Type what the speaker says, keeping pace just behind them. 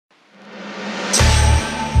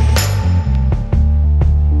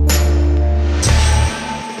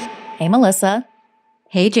Hey, Melissa.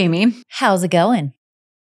 Hey, Jamie. How's it going?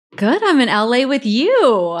 Good. I'm in LA with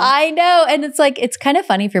you. I know. And it's kind of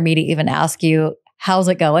funny for me to even ask you, how's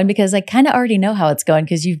it going? Because I kind of already know how it's going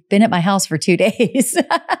because you've been at my house for 2 days.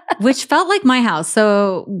 Which felt like my house.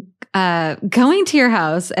 So going to your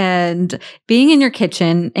house and being in your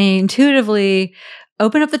kitchen, I intuitively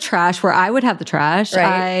open up the trash where I would have the trash.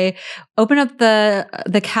 Right. I open up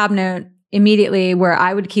the cabinet immediately where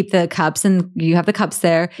I would keep the cups, and you have the cups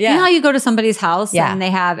there. Yeah. You know how you go to somebody's house and they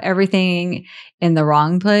have everything in the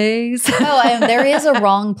wrong place? There is a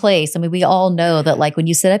wrong place. I mean, we all know that like when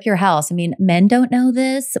you set up your house, I mean, men don't know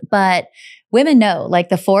this, but women know, like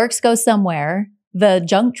the forks go somewhere, the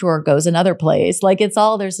junk drawer goes another place. Like it's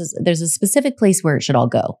all, there's a specific place where it should all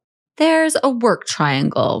go. There's a work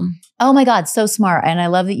triangle. Oh my God, so smart. And I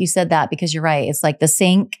love that you said that because you're right. It's like the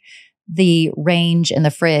sink, the range, and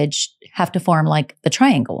the fridge have to form like the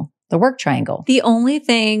triangle, the work triangle. The only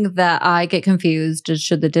thing that I get confused is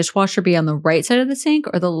should the dishwasher be on the right side of the sink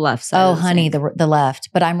or the left side? Oh, honey, the left.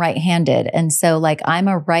 But I'm right-handed. And so like I'm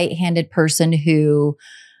a right-handed person who,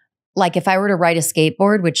 like if I were to ride a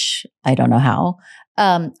skateboard, which I don't know how,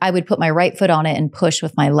 I would put my right foot on it and push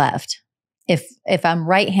with my left. If I'm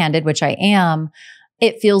right-handed, which I am,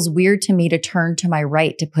 it feels weird to me to turn to my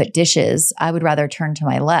right to put dishes. I would rather turn to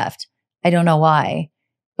my left. I don't know why.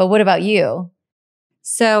 But what about you?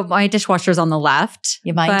 So my dishwasher's on the left.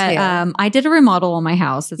 Yeah, mine too. I did a remodel on my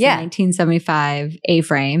house. It's a 1975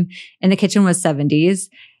 A-frame, and the kitchen was 70s.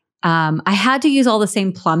 I had to use all the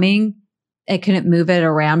same plumbing. I couldn't move it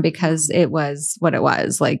around because it was what it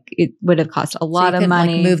was. Like it would have cost a lot of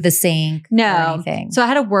money. Like move the sink or anything. So I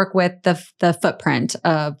had to work with the footprint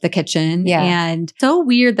of the kitchen. Yeah. And so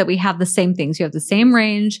weird that we have the same things. You have the same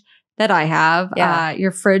range that I have. Yeah.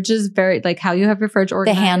 Your fridge is very, like how you have your fridge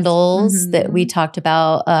organized. The handles that we talked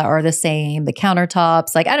about are the same. The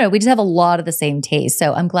countertops, like, I don't know, we just have a lot of the same taste.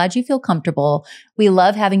 So I'm glad you feel comfortable. We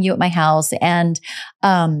love having you at my house. And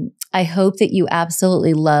I hope that you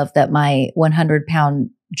absolutely love that my 100-pound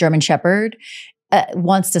German Shepherd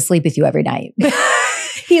wants to sleep with you every night.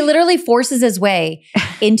 He literally forces his way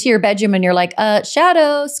into your bedroom and you're like,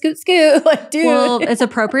 Shadow, scoot, scoot. Like, dude. Well, it's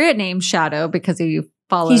appropriate name Shadow because he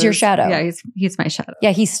follows. He's your shadow. Yeah, he's my shadow.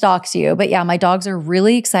 Yeah, he stalks you. But yeah, my dogs are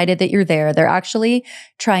really excited that you're there. They're actually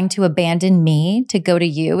trying to abandon me to go to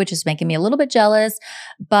you, which is making me a little bit jealous.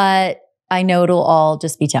 But I know it'll all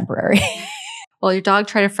just be temporary. Well, your dog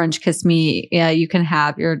tried to French kiss me. Yeah, you can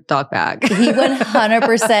have your dog back. He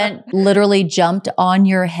 100% literally jumped on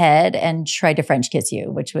your head and tried to French kiss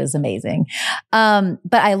you, which was amazing. But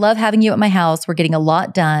I love having you at my house. We're getting a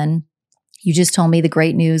lot done. You just told me the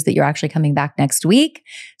great news that you're actually coming back next week.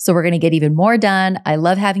 So we're going to get even more done. I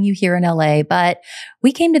love having you here in LA, but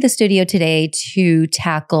we came to the studio today to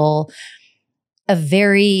tackle a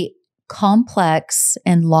very complex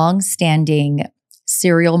and long-standing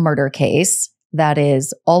serial murder case that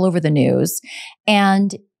is all over the news.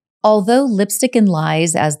 And although Lipstick and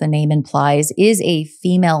Lies, as the name implies, is a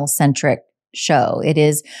female-centric show,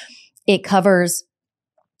 it covers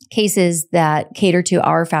cases that cater to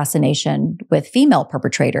our fascination with female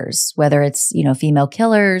perpetrators, whether it's, female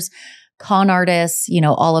killers, con artists,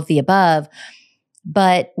 all of the above.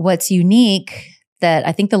 But what's unique that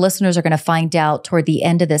I think the listeners are going to find out toward the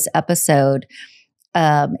end of this episode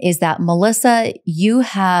is that, Melissa, you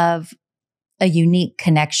have a unique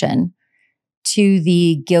connection to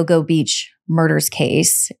the Gilgo Beach Murders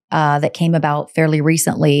case that came about fairly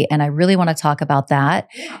recently. And I really want to talk about that.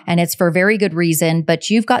 And it's for very good reason,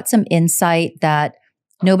 but you've got some insight that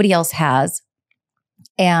nobody else has.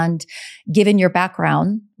 And given your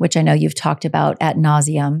background, which I know you've talked about ad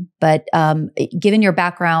nauseum, but given your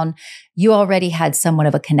background, you already had somewhat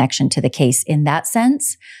of a connection to the case in that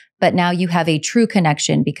sense. But now you have a true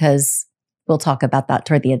connection because we'll talk about that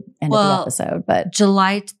toward the end of the episode. But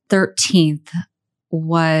July 13th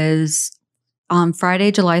was on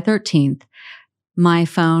Friday, July 13th, my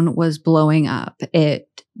phone was blowing up. It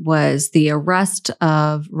was the arrest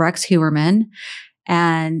of Rex Heuermann,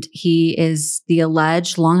 and he is the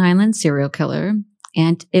alleged Long Island serial killer.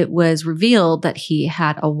 And it was revealed that he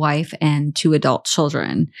had a wife and 2 adult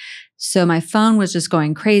children. So my phone was just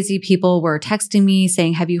going crazy. People were texting me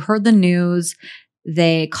saying, have you heard the news?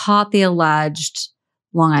 They caught the alleged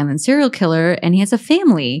Long Island serial killer and he has a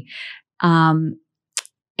family.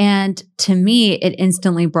 And to me, it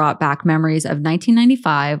instantly brought back memories of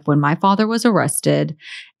 1995 when my father was arrested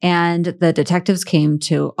and the detectives came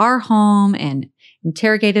to our home and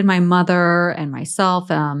interrogated my mother and myself.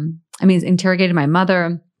 Interrogated my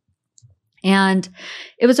mother. And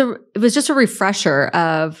it was just a refresher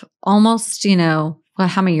of almost, well,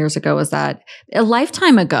 how many years ago was that? A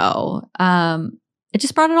lifetime ago. It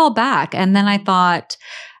just brought it all back. And then I thought,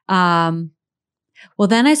 well,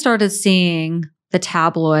 then I started seeing the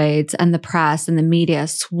tabloids and the press and the media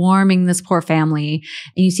swarming this poor family.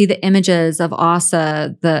 And you see the images of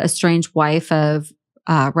Asa, the estranged wife of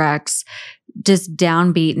Rex, just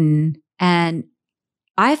downbeaten. And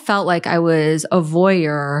I felt like I was a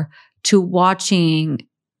voyeur to watching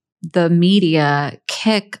the media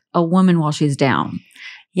kick a woman while she's down.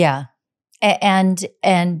 Yeah. And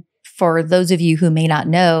for those of you who may not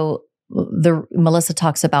know, Melissa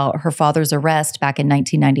talks about her father's arrest back in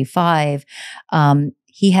 1995.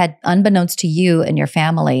 He had, unbeknownst to you and your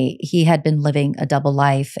family, he had been living a double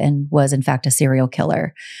life and was in fact a serial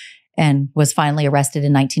killer and was finally arrested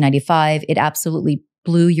in 1995. It absolutely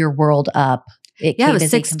blew your world up. It came was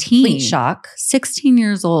as 16. a complete shock. 16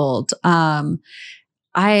 years old.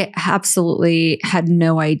 I absolutely had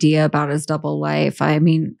no idea about his double life. I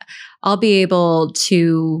mean, I'll be able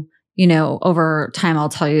to, over time, I'll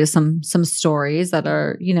tell you some stories that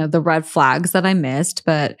are, the red flags that I missed.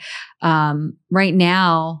 But right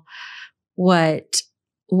now, what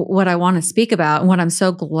I want to speak about and what I'm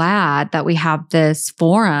so glad that we have this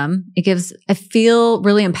forum, I feel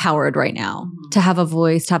really empowered right now to have a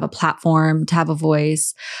voice, to have a platform, to have a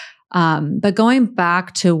voice. But going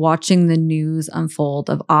back to watching the news unfold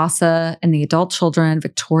of Asa and the adult children,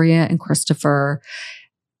 Victoria and Christopher,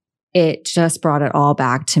 it just brought it all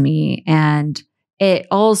back to me. And it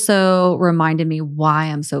also reminded me why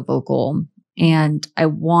I'm so vocal. And I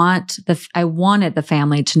wanted the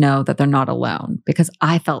family to know that they're not alone, because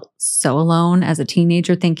I felt so alone as a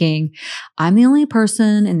teenager thinking I'm the only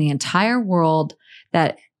person in the entire world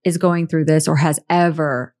that is going through this or has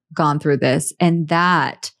ever gone through this. And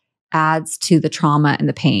that adds to the trauma and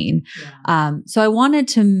the pain. Yeah. So I wanted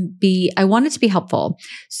to be helpful.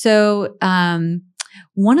 So,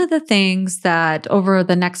 one of the things that over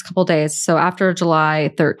the next couple of days, so after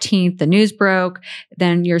July 13th, the news broke,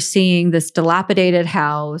 then you're seeing this dilapidated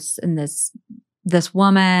house and this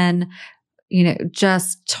woman,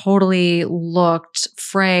 just totally looked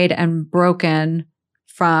frayed and broken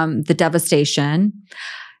from the devastation.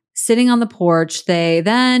 Sitting on the porch, they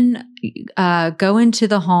then go into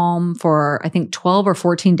the home for, I think, 12 or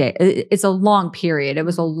 14 days. It's a long period. It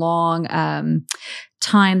was a long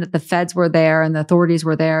time that the feds were there and the authorities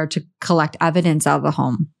were there to collect evidence out of the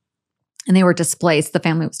home. And they were displaced. The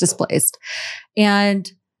family was displaced. And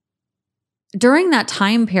during that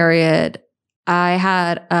time period, I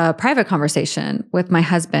had a private conversation with my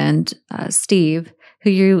husband, Steve, who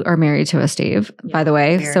you are married to, Steve, by the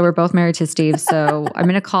way. Married. So we're both married to Steve. So I'm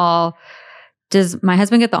going to call. Does my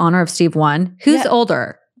husband get the honor of Steve 1? Who's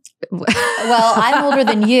older? Well, I'm older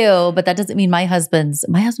than you, but that doesn't mean my husband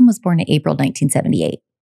was born in April 1978.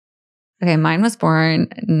 Okay, mine was born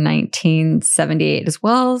in 1978 as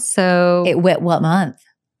well. So what month?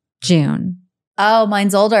 June. Oh,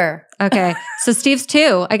 mine's older. Okay, so Steve's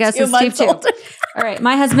 2. I guess it's Steve 2. Older. All right,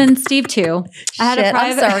 my husband, Steve 2.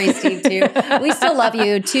 I'm sorry, Steve 2. We still love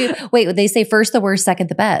you too. Wait, they say first the worst, second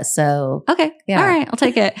the best. So okay, yeah. All right, I'll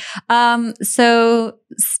take it. So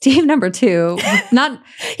Steve number 2, not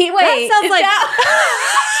that sounds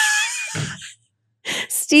like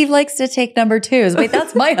Steve likes to take number 2s. Wait,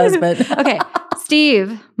 that's my husband. Okay,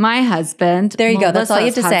 Steve, my husband. There you go. That's all you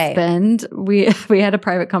have to say. We had a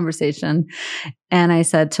private conversation, and I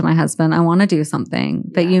said to my husband, "I want to do something,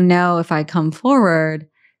 but if I come forward,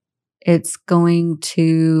 it's going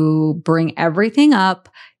to bring everything up.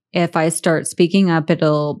 If I start speaking up,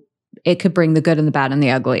 it could bring the good and the bad and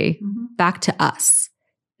the ugly back to us.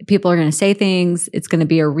 People are going to say things. It's going to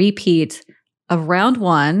be a repeat of round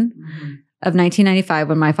 1." Of 1995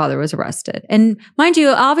 when my father was arrested. And mind you,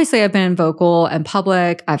 obviously I've been vocal and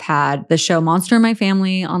public. I've had the show Monster in My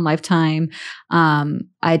Family on Lifetime.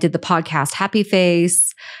 I did the podcast Happy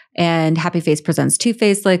Face and Happy Face presents Two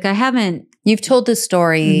Face. You've told this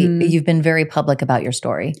story. You've been very public about your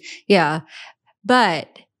story. Yeah. But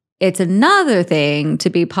it's another thing to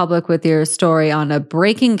be public with your story on a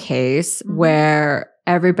breaking case where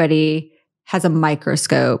everybody has a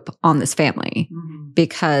microscope on this family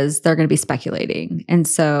because they're going to be speculating. And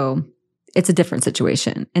so it's a different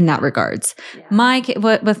situation in that regards. Yeah.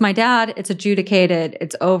 With my dad, it's adjudicated.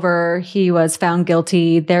 It's over. He was found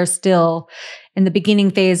guilty. They're still in the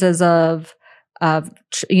beginning phases of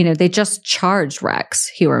they just charged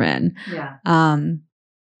Rex Heuermann. Yeah.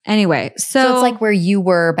 Anyway, so it's like where you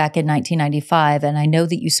were back in 1995. And I know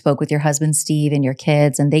that you spoke with your husband, Steve, and your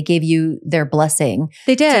kids, and they gave you their blessing.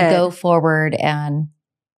 They did. To go forward and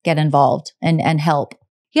get involved and help.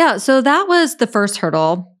 Yeah. So that was the first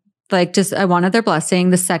hurdle. Like I wanted their blessing.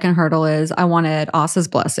 The second hurdle is I wanted Asa's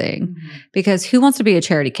blessing because who wants to be a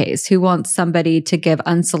charity case? Who wants somebody to give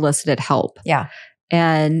unsolicited help? Yeah.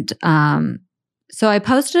 And so I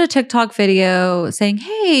posted a TikTok video saying,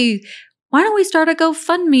 hey, why don't we start a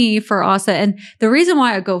GoFundMe for Asa? And the reason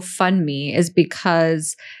why a GoFundMe is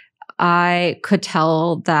because I could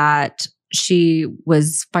tell that she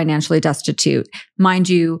was financially destitute. Mind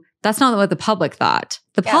you, that's not what the public thought.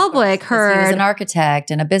 The public heard he was an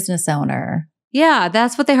architect and a business owner. Yeah,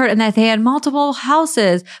 that's what they heard. And that they had multiple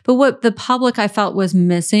houses. But what the public I felt was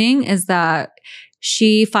missing is that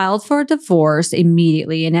she filed for a divorce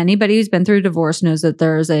immediately. And anybody who's been through a divorce knows that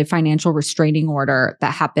there's a financial restraining order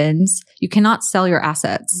that happens. You cannot sell your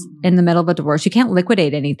assets in the middle of a divorce. You can't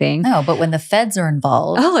liquidate anything. No, but when the feds are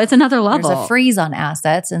involved, it's another level. There's a freeze on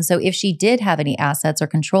assets. And so if she did have any assets or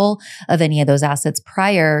control of any of those assets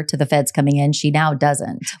prior to the feds coming in, she now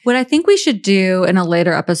doesn't. What I think we should do in a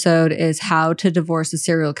later episode is how to divorce a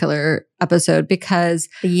serial killer episode, because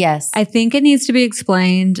yes, I think it needs to be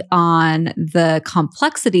explained on the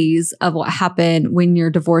complexities of what happened when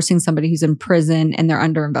you're divorcing somebody who's in prison and they're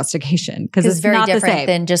under investigation, because it's very not different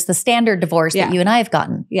than just the standard divorce that you and I have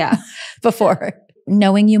gotten before.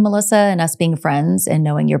 Knowing you, Melissa, and us being friends and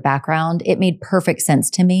knowing your background, it made perfect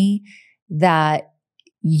sense to me that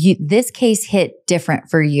this case hit different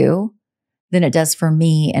for you than it does for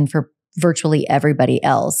me and for virtually everybody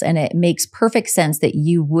else. And it makes perfect sense that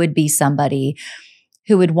you would be somebody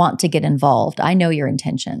who would want to get involved. I know your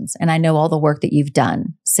intentions and I know all the work that you've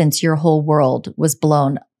done since your whole world was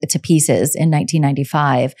blown to pieces in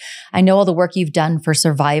 1995. I know all the work you've done for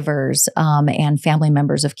survivors and family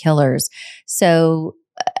members of killers. So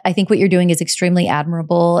I think what you're doing is extremely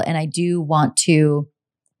admirable. And I do want to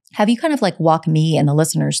have you kind of like walk me and the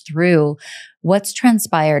listeners through what's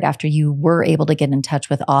transpired after you were able to get in touch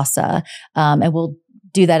with Asa. And we'll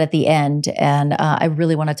do that at the end. And I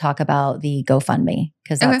really want to talk about the GoFundMe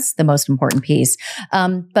because that's the most important piece.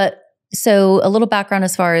 But so a little background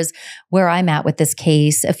as far as where I'm at with this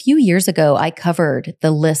case. A few years ago, I covered the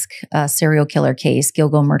Lisk serial killer case,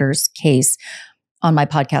 Gilgo Murders case on my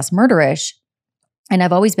podcast, Murderish. And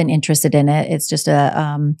I've always been interested in it. It's just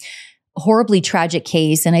a horribly tragic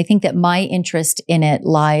case. And I think that my interest in it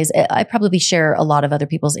lies, I probably share a lot of other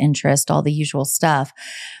people's interest, all the usual stuff.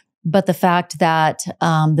 But the fact that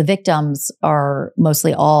the victims are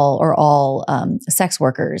mostly all sex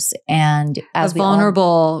workers and as a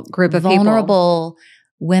vulnerable group of vulnerable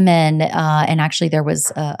women, and actually there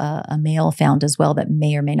was a male found as well that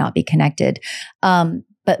may or may not be connected.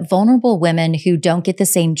 But vulnerable women who don't get the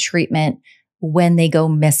same treatment when they go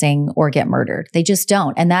missing or get murdered. They just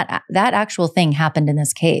don't. And that actual thing happened in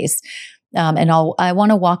this case. And I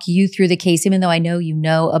want to walk you through the case, even though I know you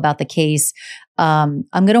know about the case. I'm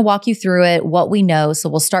going to walk you through it, what we know. So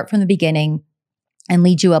we'll start from the beginning and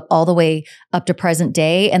lead you up all the way up to present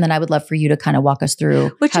day. And then I would love for you to kind of walk us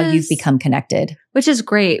through you've become connected. Which is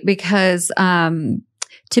great because,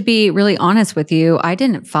 to be really honest with you, I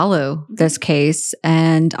didn't follow this case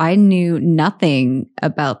and I knew nothing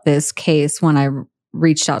about this case when I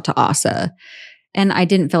reached out to Asa. And I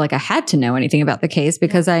didn't feel like I had to know anything about the case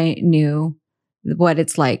because I knew what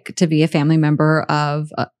it's like to be a family member of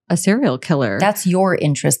a serial killer. That's your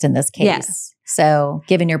interest in this case. Yes. So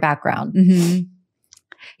given your background. Mm-hmm.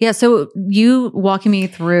 Yeah. So you walking me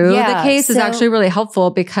through the case is actually really helpful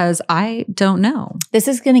because I don't know. This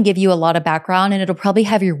is going to give you a lot of background and it'll probably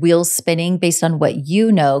have your wheels spinning based on what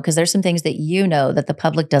you know, because there's some things that you know that the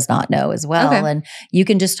public does not know as well. Okay. And you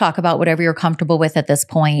can just talk about whatever you're comfortable with at this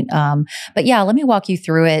point. But yeah, let me walk you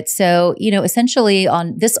through it. So, essentially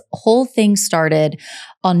on this whole thing started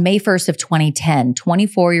on May 1st of 2010,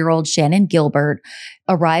 24-year-old Shannon Gilbert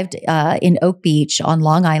arrived in Oak Beach on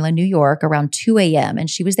Long Island, New York around 2 a.m. And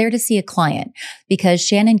she was there to see a client because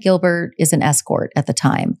Shannon Gilbert is an escort at the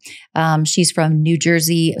time. She's from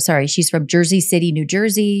Jersey City, New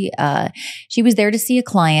Jersey. She was there to see a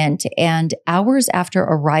client. And hours after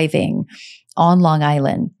arriving on Long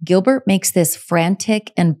Island, Gilbert makes this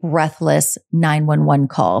frantic and breathless 911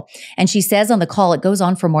 call. And she says on the call, it goes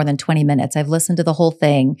on for more than 20 minutes. I've listened to the whole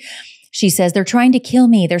thing. She says, they're trying to kill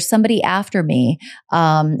me. There's somebody after me.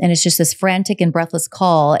 And it's just this frantic and breathless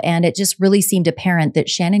call. And it just really seemed apparent that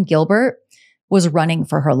Shannon Gilbert was running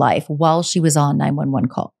for her life while she was on 911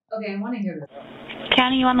 call. Okay, I want to hear this.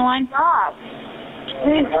 County, you on the line? Stop.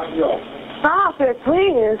 Please. Stop it,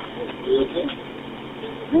 please.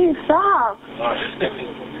 Please stop.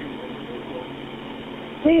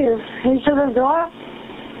 Please. Can you shut the door?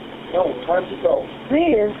 No, time to go.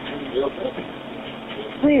 Please.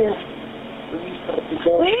 Please. Please shut the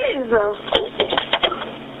door. Please.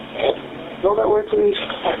 Go that way, please.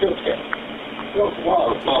 Come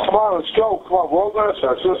on, let's go. Come on, roll that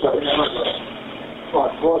side. Come on,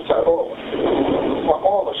 go outside. Come on,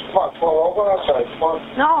 all of us. Come on, over outside. Come on.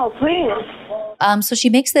 No, please. So she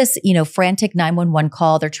makes this, frantic 911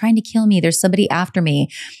 call. They're trying to kill me. There's somebody after me.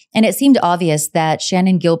 And it seemed obvious that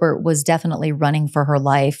Shannon Gilbert was definitely running for her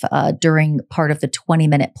life during part of the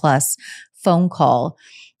 20-minute plus phone call.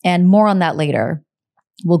 And more on that later.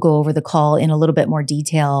 We'll go over the call in a little bit more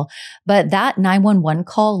detail. But that 911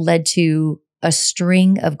 call led to a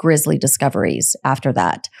string of grisly discoveries after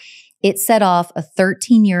that. It set off a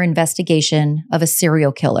 13-year investigation of a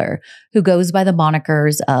serial killer who goes by the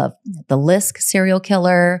monikers of the Lisk serial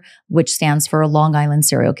killer, which stands for Long Island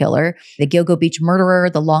serial killer, the Gilgo Beach murderer,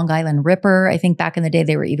 the Long Island Ripper. I think back in the day,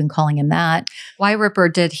 they were even calling him that. Why Ripper?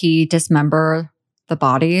 Did he dismember the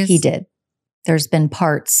bodies? He did. There's been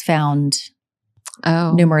parts found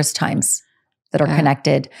numerous times that are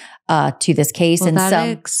connected to this case. Well,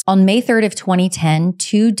 and on May 3rd of 2010,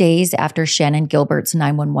 2 days after Shannon Gilbert's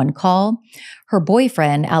 911 call, her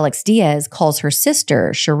boyfriend, Alex Diaz, calls her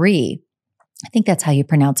sister, Cherie. I think that's how you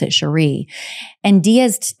pronounce it, Cherie. And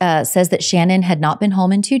Diaz says that Shannon had not been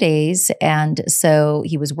home in 2 days, and so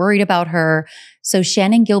he was worried about her. So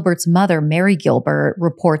Shannon Gilbert's mother, Mary Gilbert,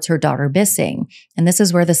 reports her daughter missing. And this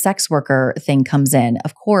is where the sex worker thing comes in.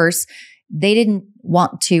 Of course, they didn't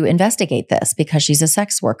want to investigate this because she's a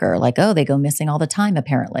sex worker. Like, they go missing all the time,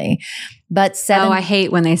 apparently. But I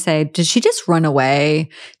hate when they say, did she just run away?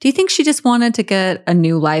 Do you think she just wanted to get a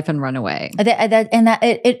new life and run away?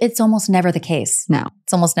 It's almost never the case. No.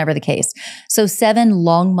 It's almost never the case. So 7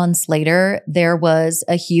 long months later, there was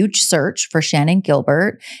a huge search for Shannon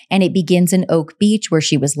Gilbert, and it begins in Oak Beach, where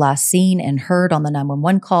she was last seen and heard on the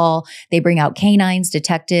 911 call. They bring out canines,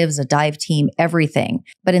 detectives, a dive team, everything.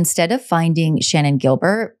 But instead of finding Shannon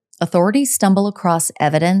Gilbert, authorities stumble across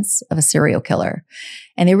evidence of a serial killer.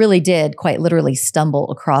 And they really did quite literally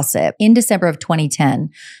stumble across it. In December of 2010,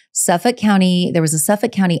 there was a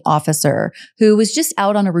Suffolk County officer who was just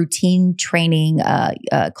out on a routine training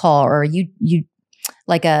call, or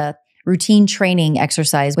like a routine training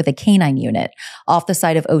exercise with a canine unit off the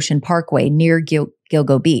side of Ocean Parkway near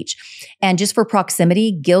Gilgo Beach. And just for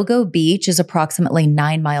proximity, Gilgo Beach is approximately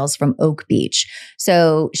 9 miles from Oak Beach.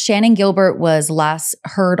 So Shannon Gilbert was last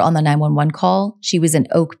heard on the 911 call. She was in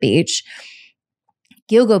Oak Beach.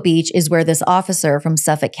 Gilgo Beach is where this officer from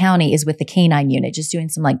Suffolk County is with the canine unit, just doing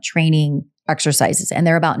some training exercises. And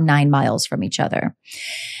they're about 9 miles from each other.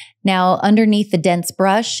 Now, underneath the dense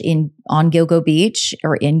brush in Gilgo Beach,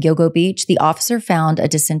 the officer found a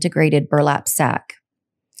disintegrated burlap sack.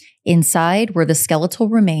 Inside were the skeletal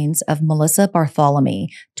remains of Melissa Bartholomew,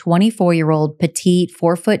 24-year-old petite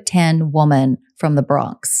 4'10" woman from the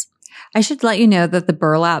Bronx. I should let you know that the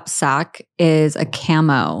burlap sack is a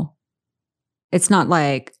camo. It's not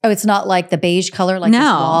like... Oh, it's not like the beige color this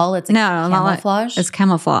wall? It's camouflage? It's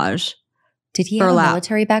camouflage. Did he have a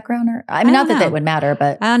military background? Not that that would matter,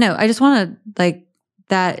 but... I don't know. I just want to,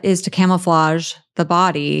 that is to camouflage the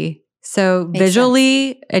body. So Makes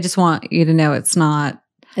visually, sense. I just want you to know it's not...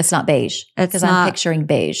 It's not beige. Because I'm picturing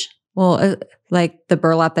beige. Well, like the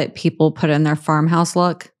burlap that people put in their farmhouse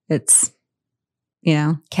look. It's,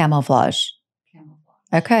 Camouflage.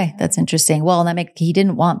 Okay, that's interesting. Well, he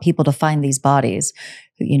didn't want people to find these bodies,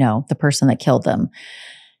 the person that killed them.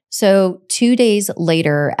 So 2 days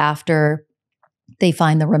later, after they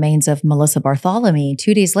find the remains of Melissa Bartholomew,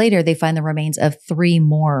 2 days later, they find the remains of 3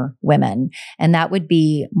 more women. And that would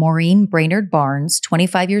be Maureen Brainerd Barnes,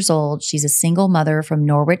 25 years old. She's a single mother from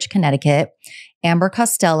Norwich, Connecticut. Amber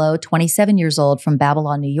Costello, 27 years old from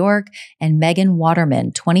Babylon, New York. And Megan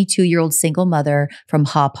Waterman, 22-year-old single mother from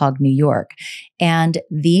Hauppauge, New York. And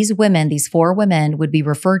these 4 women would be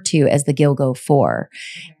referred to as the Gilgo Four.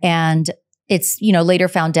 And it's, later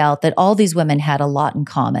found out that all these women had a lot in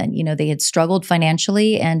common. They had struggled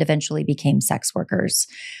financially and eventually became sex workers.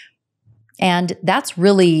 And that's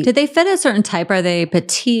really... Did they fit a certain type? Are they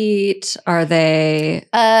petite? Are they...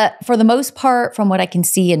 For the most part, from what I can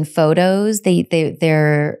see in photos,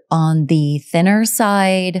 they're on the thinner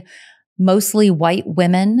side, mostly white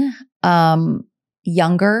women,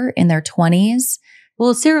 younger in their 20s.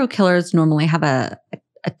 Well, serial killers normally have a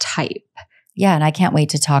type. Yeah, and I can't wait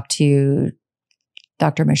to talk to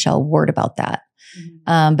Dr. Michelle Ward about that.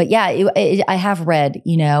 Mm-hmm. But yeah, I have read,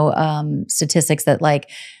 statistics that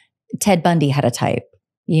Ted Bundy had a type.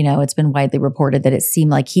 It's been widely reported that it seemed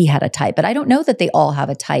like he had a type, but I don't know that they all have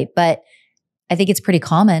a type, but I think it's pretty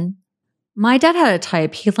common. My dad had a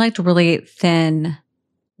type. He liked really thin,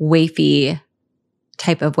 wafy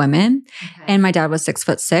type of women. Okay. And my dad was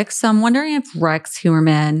 6'6". So I'm wondering if Rex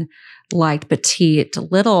Huermann liked petite,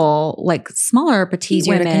 little, like smaller petite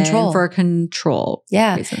Easier to women control. for control.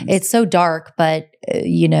 Yeah. reasons. It's so dark, but if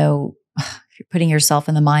you're putting yourself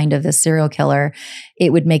in the mind of this serial killer,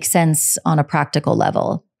 it would make sense on a practical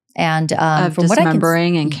level. And of from what I can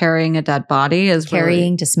dismembering and carrying a dead body is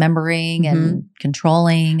carrying, dismembering, and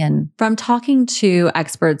controlling. And from talking to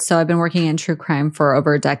experts. So I've been working in true crime for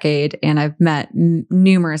over a decade, and I've met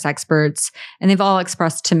numerous experts, and they've all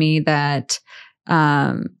expressed to me that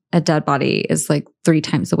a dead body is like 3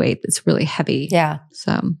 times the weight. It's really heavy. yeah,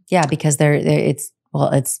 So because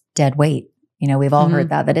it's dead weight. We've all heard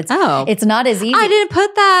that it's not as easy. I didn't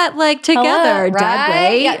put that together. Hello, Dead right?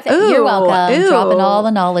 weight. Yeah, you're welcome. Dropping all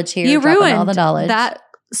the knowledge here. You ruined all the knowledge. that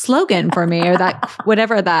slogan for me, or that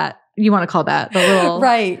whatever that you want to call that, the little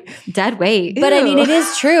right dead weight. But I mean, it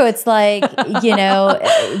is true. It's like,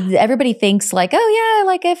 everybody thinks like, oh yeah,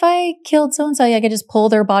 like if I killed so-and-so, I could just pull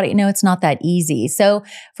their body. No, it's not that easy. So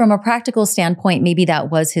from a practical standpoint, maybe that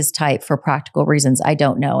was his type for practical reasons. I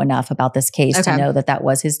don't know enough about this case to know that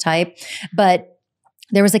was his type. But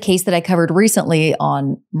there was a case that I covered recently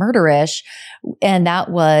on Murderish, and that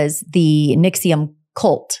was the Nixium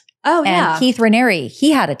cult. Oh, yeah. And Keith Raniere,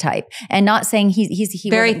 he had a type, and not saying he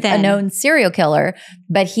very was thin. a known serial killer,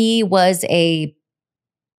 but he was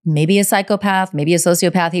maybe a psychopath, maybe a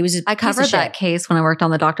sociopath. He was just I covered that case when I worked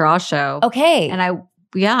on the Dr. Oz show. Okay. And I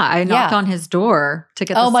knocked on his door to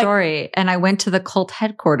get the story, and I went to the cult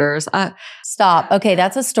headquarters. Stop. Okay.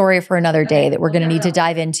 That's a story for another day that we're going to need to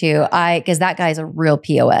dive into. Because that guy's a real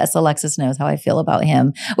POS. Alexis knows how I feel about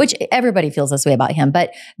him, which everybody feels this way about him.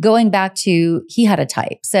 But going back to, he had a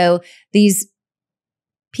type. So these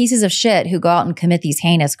pieces of shit who go out and commit these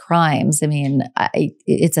heinous crimes, I mean,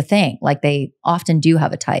 it's a thing. Like they often do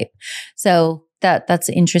have a type. So that's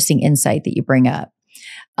an interesting insight that you bring up.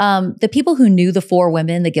 The people who knew the 4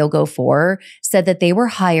 women, the Gilgo 4, said that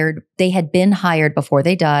they had been hired before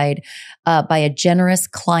they died by a generous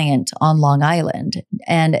client on Long Island.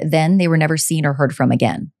 And then they were never seen or heard from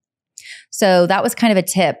again. So that was kind of a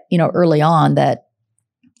tip, early on, that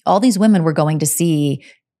all these women were going to see,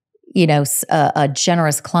 a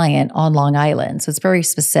generous client on Long Island. So it's very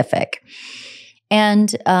specific.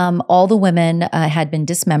 And all the women had been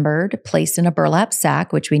dismembered, placed in a burlap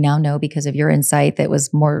sack, which we now know because of your insight that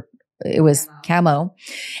it was camo.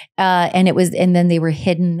 And then they were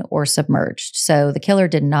hidden or submerged. So the killer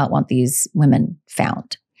did not want these women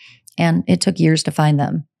found. And it took years to find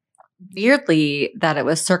them. Weirdly, that it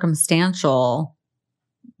was circumstantial,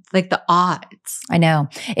 like the odds. I know.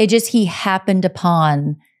 He happened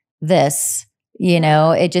upon this,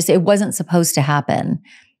 it wasn't supposed to happen.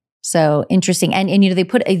 So interesting. And they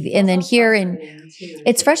put, and then here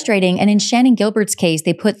it's frustrating. And in Shannon Gilbert's case,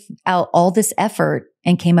 they put out all this effort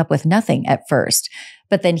and came up with nothing at first.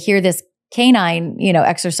 But then here this canine,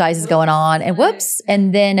 exercise is going on, and whoops.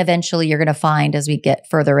 And then eventually you're going to find, as we get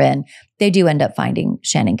further in, they do end up finding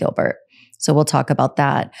Shannon Gilbert. So we'll talk about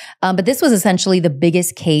that. But this was essentially the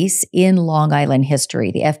biggest case in Long Island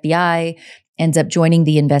history. The FBI ends up joining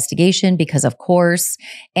the investigation because, of course,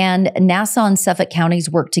 and Nassau and Suffolk counties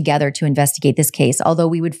worked together to investigate this case, although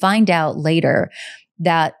we would find out later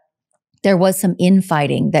that there was some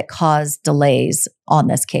infighting that caused delays on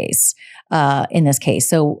this case, in this case.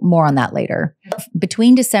 So more on that later.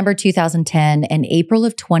 Between December 2010 and April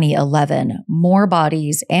of 2011, more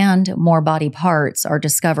bodies and more body parts are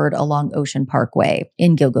discovered along Ocean Parkway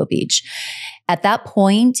in Gilgo Beach. At that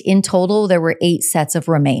point, in total, there were 8 sets of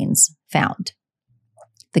remains found.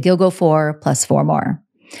 The Gilgo 4 plus 4 more.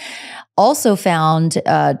 Also found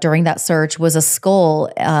during that search was a skull.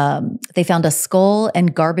 They found a skull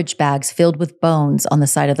and garbage bags filled with bones on the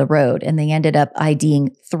side of the road, and they ended up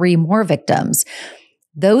IDing 3 more victims.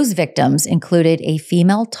 Those victims included a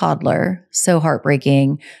female toddler, so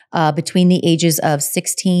heartbreaking, between the ages of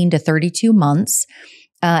 16 to 32 months,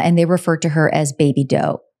 and they referred to her as Baby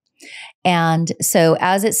Doe. And so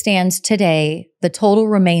as it stands today, the total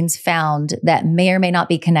remains found that may or may not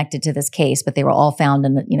be connected to this case, but they were all found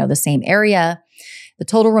in the same area. The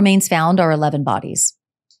total remains found are 11 bodies.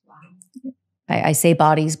 Wow. I say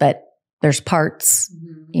bodies, but there's parts,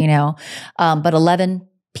 but 11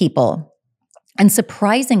 people. And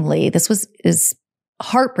surprisingly, this is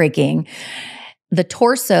heartbreaking. The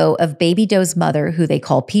torso of Baby Doe's mother, who they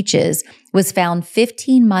call Peaches, was found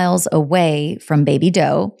 15 miles away from Baby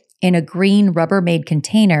Doe in a green Rubbermaid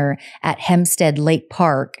container at Hempstead Lake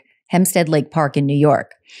Park in New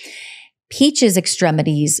York. Peach's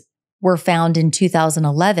extremities were found in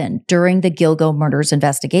 2011 during the Gilgo Murders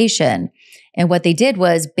investigation. And what they did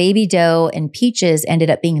was Baby Doe and Peaches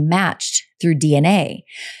ended up being matched through DNA.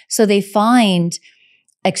 So they find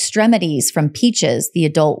extremities from Peaches, the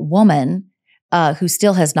adult woman, who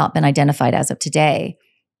still has not been identified as of today.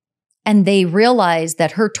 And they realized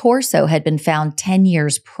that her torso had been found 10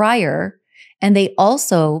 years prior. And they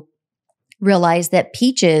also realized that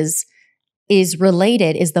Peaches is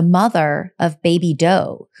the mother of baby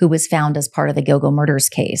Doe, who was found as part of the Gilgo Murders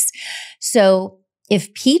case. So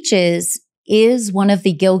if Peaches is one of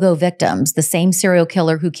the Gilgo victims, the same serial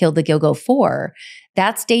killer who killed the Gilgo 4,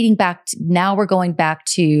 that's dating back to, now we're going back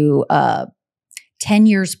to 10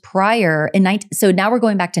 years prior. So now we're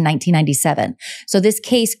going back to 1997. So this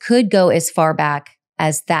case could go as far back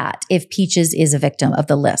as that if Peaches is a victim of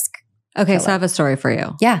the Lisk. Okay, so I have a story for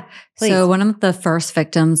you. Yeah, please. So one of the first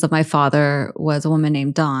victims of my father was a woman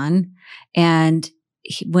named Dawn. And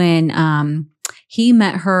when he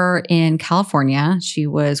met her in California, she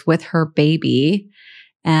was with her baby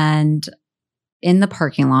and in the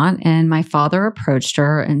parking lot. And my father approached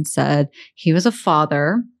her and said he was a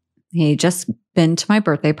father. He just been to my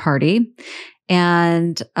birthday party.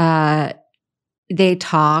 And they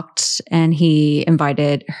talked and he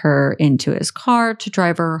invited her into his car to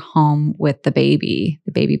drive her home with the baby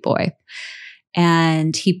boy.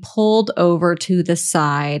 And he pulled over to the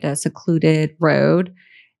side, a secluded road,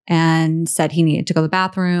 and said he needed to go to the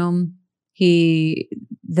bathroom. The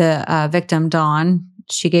victim, Dawn,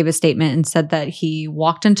 she gave a statement and said that he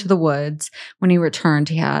walked into the woods. When he returned,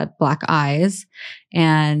 he had black eyes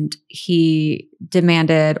and he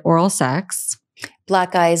demanded oral sex.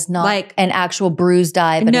 Black eyes, not like an actual bruised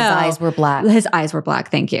eye, but his eyes were black. His eyes were black.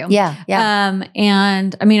 Thank you. Yeah. Yeah.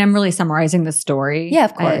 And I mean, I'm really summarizing the story. Yeah,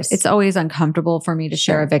 of course. It's always uncomfortable for me to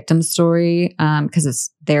share a victim's story, because it's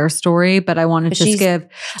their story, but I wanted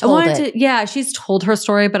to she's told her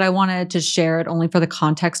story, but I wanted to share it only for the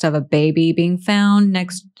context of a baby being found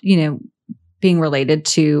next, being related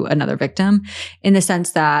to another victim, in the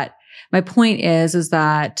sense that my point is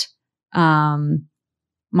that,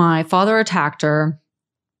 my father attacked her,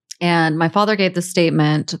 and my father gave the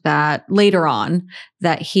statement that later on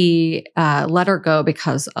that he let her go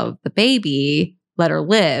because of the baby, let her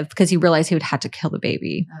live because he realized he would have to kill the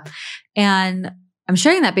baby. Oh. And I'm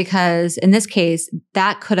sharing that because in this case,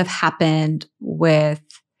 that could have happened with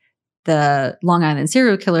the Long Island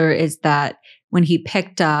serial killer, is that when he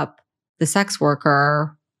picked up the sex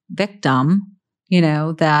worker victim,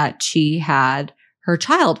 that she had her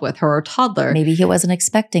child with her, or toddler. Maybe he wasn't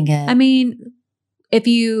expecting it. I mean, if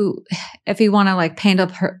you want to like paint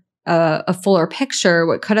up a fuller picture,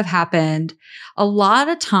 what could have happened, a lot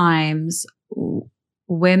of times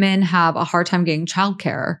women have a hard time getting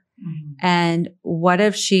childcare. Mm-hmm. And what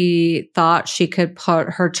if she thought she could put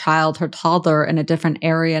her child, her toddler, in a different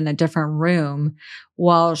area, in a different room,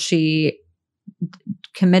 while she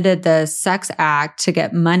committed the sex act to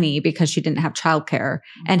get money because she didn't have childcare,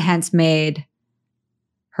 and hence made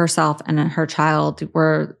herself and her child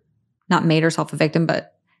not made herself a victim,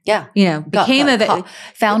 but became a victim,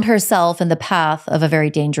 found herself in the path of a very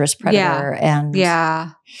dangerous predator. And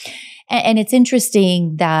it's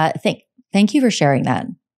interesting that thank you for sharing that,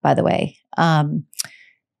 by the way.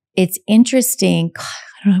 It's interesting. God,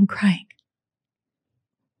 I don't know, I'm crying.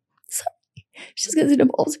 Sorry. She's going to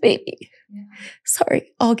involve baby. Yeah.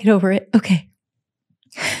 Sorry. I'll get over it. Okay.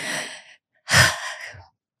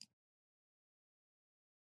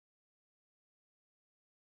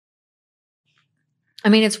 I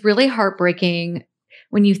mean, it's really heartbreaking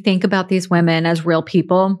when you think about these women as real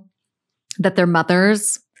people, that they're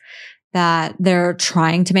mothers, that they're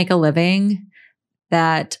trying to make a living,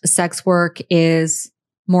 that sex work is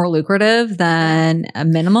more lucrative than a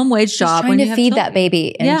minimum wage job. She's trying to feed that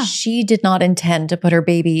baby, and she did not intend to put her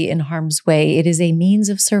baby in harm's way. It is a means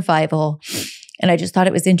of survival. And I just thought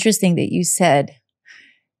it was interesting that you said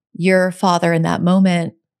your father in that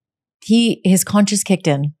moment, his conscience kicked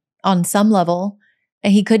in on some level.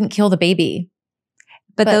 And he couldn't kill the baby.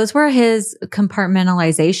 But those were his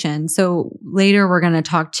compartmentalization. So later we're going to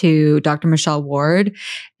talk to Dr. Michelle Ward.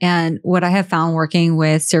 And what I have found working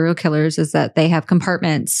with serial killers is that they have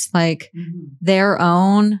compartments, like their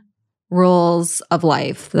own rules of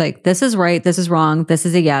life. Like, this is right, this is wrong, this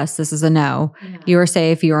is a yes, this is a no. Yeah. You are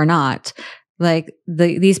safe, you are not. Like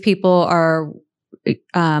these people are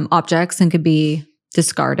objects and could be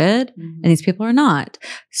discarded, and these people are not.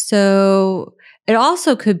 So it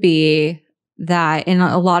also could be that in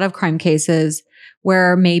a lot of crime cases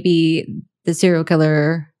where maybe the serial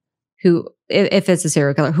killer if it's a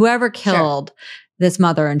serial killer, whoever killed this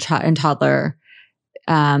mother and toddler,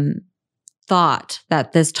 thought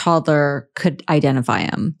that this toddler could identify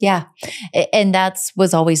him. Yeah. And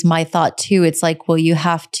was always my thought too. It's like, well, you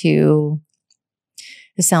have to,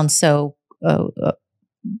 this sounds so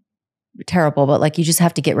terrible, but like you just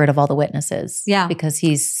have to get rid of all the witnesses. Yeah. Because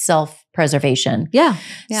he's self-preservation. Yeah.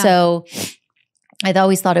 So I'd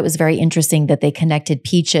always thought it was very interesting that they connected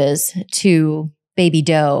Peaches to Baby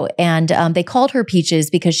Doe. And they called her Peaches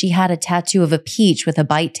because she had a tattoo of a peach with a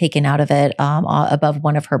bite taken out of it above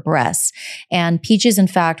one of her breasts. And Peaches, in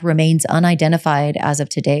fact, remains unidentified as of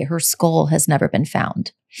today. Her skull has never been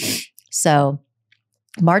found. So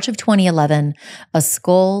March of 2011, a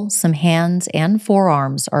skull, some hands, and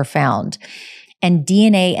forearms are found. And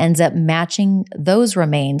DNA ends up matching those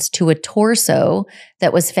remains to a torso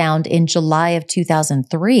that was found in July of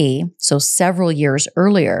 2003, so several years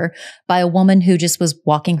earlier, by a woman who just was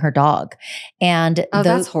walking her dog. And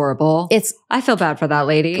that's horrible. I feel bad for that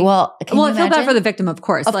lady. Well, I feel bad for the victim, of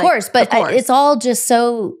course. Of course, but it's all just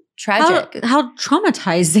so tragic. How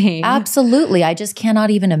traumatizing. Absolutely. I just cannot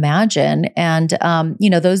even imagine. And,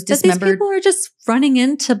 those dismembered. But these people are just running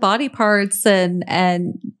into body parts and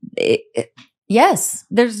yes,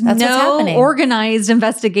 there's no organized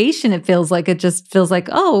investigation. It feels like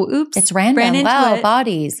oh, oops, it's random. Wow,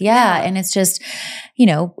 bodies. Yeah. And it's just,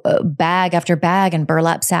 bag after bag and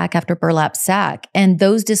burlap sack after burlap sack. And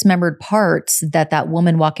those dismembered parts that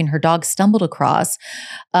woman walking her dog stumbled across,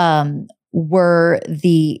 were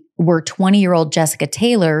 20-year-old Jessica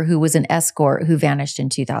Taylor, who was an escort who vanished in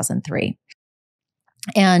 2003.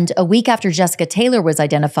 And a week after Jessica Taylor was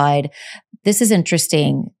identified, this is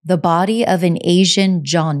interesting, the body of an Asian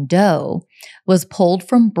John Doe was pulled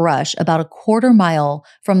from brush about a quarter mile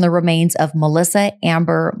from the remains of Melissa,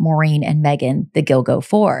 Amber, Maureen, and Megan, the Gilgo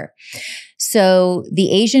Four. So the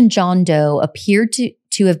Asian John Doe appeared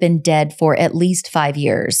to have been dead for at least 5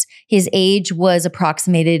 years. His age was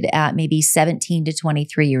approximated at maybe 17 to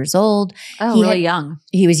 23 years old. Oh, really young.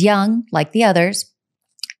 He was young, like the others.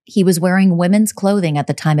 He was wearing women's clothing at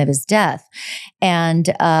the time of his death.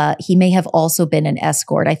 And he may have also been an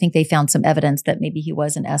escort. I think they found some evidence that maybe he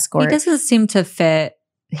was an escort. He doesn't seem to fit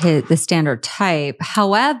the standard type.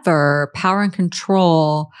 However, power and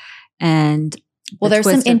control and there's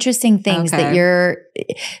some interesting things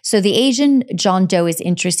so the Asian John Doe is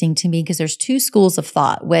interesting to me because there's two schools of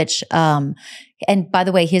thought, which, and by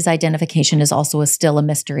the way, his identification is also still a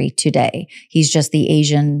mystery today. He's just the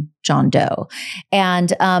Asian John Doe.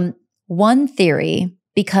 And one theory,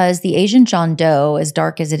 because the Asian John Doe, as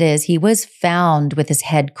dark as it is, he was found with his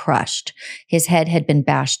head crushed. His head had been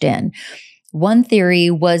bashed in. One theory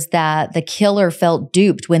was that the killer felt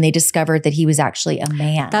duped when they discovered that he was actually a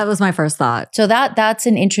man. That was my first thought. So that's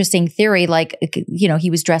an interesting theory. Like, he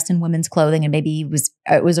was dressed in women's clothing and maybe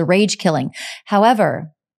it was a rage killing.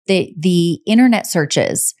 However, the internet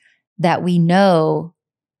searches that we know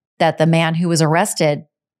that the man who was arrested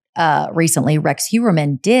recently, Rex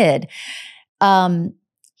Heuermann, did,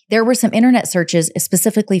 there were some internet searches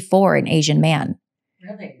specifically for an Asian man.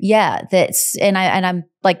 Really? Yeah, I'm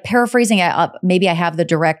like paraphrasing. Maybe I have the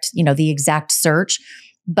direct, the exact search,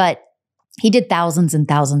 but he did thousands and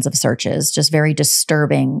thousands of searches, just very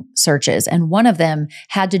disturbing searches, and one of them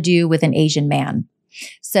had to do with an Asian man.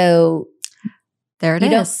 So there it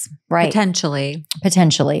is, right? Potentially.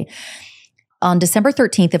 On December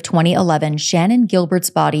 13th of 2011, Shannon Gilbert's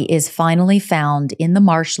body is finally found in the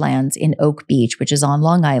marshlands in Oak Beach, which is on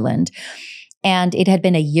Long Island. And it had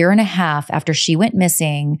been 1.5 years after she went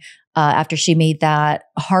missing, after she made that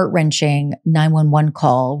heart-wrenching 911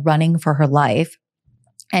 call running for her life.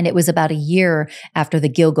 And it was about 1 year after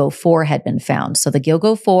the Gilgo Four had been found. So the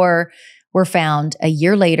Gilgo Four were found 1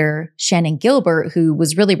 year later. Shannon Gilbert, who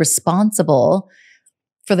was really responsible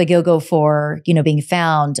for the Gilgo Four, being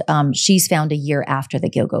found, she's found 1 year after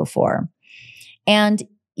the Gilgo Four. And,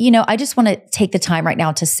 I just want to take the time right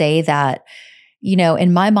now to say that,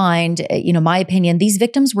 in my mind, my opinion, these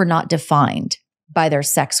victims were not defined by their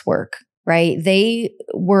sex work, right? They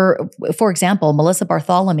were, for example, Melissa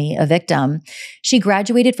Bartholomew, a victim, she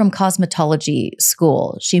graduated from cosmetology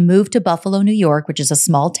school. She moved to Buffalo, New York, which is a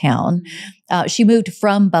small town. She moved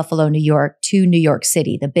from Buffalo, New York to New York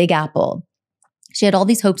City, the Big Apple. She had all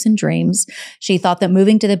these hopes and dreams. She thought that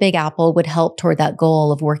moving to the Big Apple would help toward that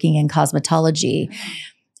goal of working in cosmetology.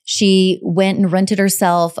 She went and rented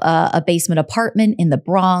herself a basement apartment in the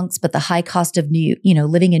Bronx, but the high cost of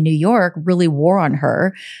living in New York really wore on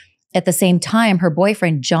her. At the same time, her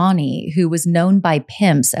boyfriend, Johnny, who was known by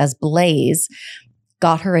pimps as Blaze,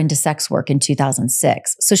 got her into sex work in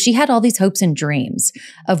 2006. So she had all these hopes and dreams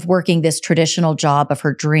of working this traditional job of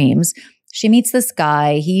her dreams. She meets this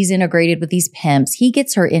guy. He's integrated with these pimps. He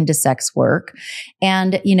gets her into sex work.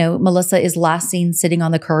 And, Melissa is last seen sitting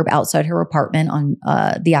on the curb outside her apartment on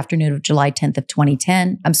the afternoon of July 10th of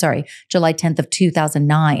 2010. I'm sorry, July 10th of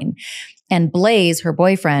 2009. And Blaze, her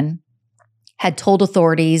boyfriend, had told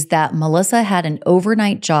authorities that Melissa had an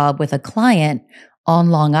overnight job with a client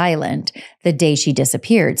on Long Island the day she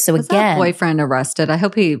disappeared. So Was that boyfriend arrested? I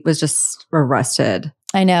hope he was just arrested.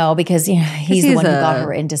 I know, because he's the one who got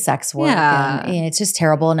her into sex work. Yeah. And it's just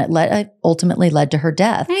terrible. And it ultimately led to her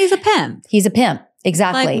death. And he's a pimp. He's a pimp.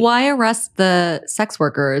 Exactly. Like, why arrest the sex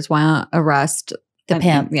workers? Why not arrest the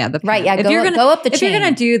pimp? Yeah, the pimp. Right. Yeah. If Go up the chain. If you're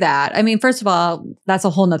going to do that, I mean, first of all, that's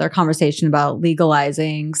a whole nother conversation about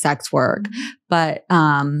legalizing sex work. But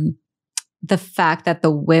the fact that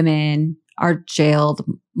the women are jailed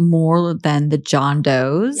more than the John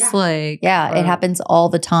Does. It happens all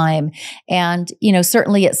the time. And,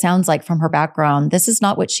 certainly it sounds like from her background, this is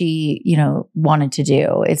not what she, wanted to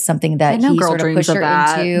do. It's something that he sort of pushed her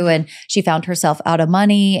into, and she found herself out of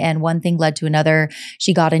money, and one thing led to another.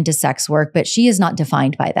 She got into sex work, but she is not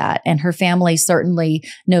defined by that. And her family certainly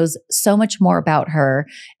knows so much more about her.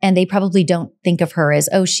 And they probably don't think of her as,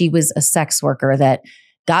 oh, she was a sex worker that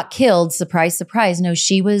got killed. Surprise, surprise. No,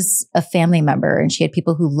 she was a family member, and she had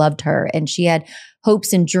people who loved her, and she had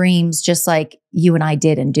hopes and dreams just like you and I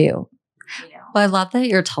did and do. Well, I love that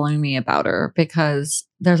you're telling me about her, because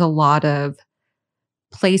there's a lot of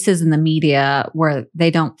places in the media where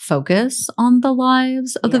they don't focus on the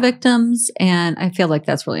lives of the victims. And I feel like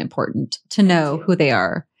that's really important to know who they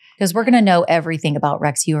are. Because we're going to know everything about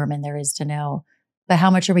Rex Heuermann there is to know. But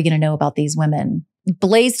how much are we going to know about these women?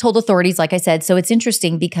 Blaze told authorities, like I said, so it's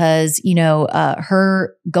interesting because,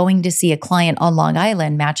 her going to see a client on Long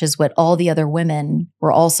Island matches what all the other women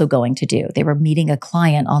were also going to do. They were meeting a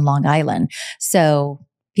client on Long Island. So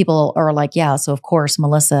people are like, yeah, so of course,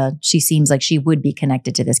 Melissa, she seems like she would be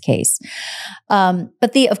connected to this case.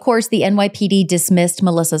 But of course, the NYPD dismissed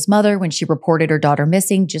Melissa's mother when she reported her daughter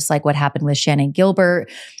missing, just like what happened with Shannon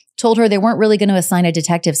Gilbert. Told her they weren't really going to assign a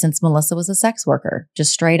detective since Melissa was a sex worker,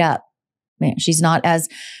 just straight up. Man, she's not as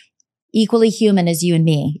equally human as you and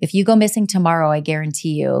me. If you go missing tomorrow, I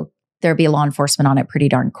guarantee you there'll be law enforcement on it pretty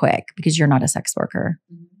darn quick because you're not a sex worker.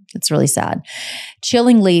 It's really sad.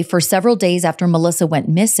 Chillingly, for several days after Melissa went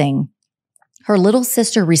missing, her little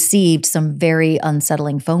sister received some very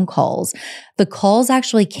unsettling phone calls. The calls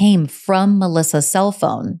actually came from Melissa's cell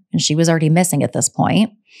phone, and she was already missing at this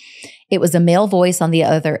point. It was a male voice on the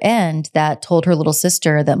other end that told her little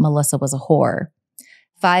sister that Melissa was a whore.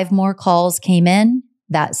 5 more calls came in,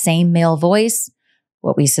 that same male voice,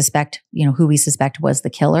 what we suspect, who we suspect was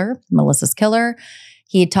the killer, Melissa's killer.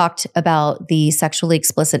 He had talked about the sexually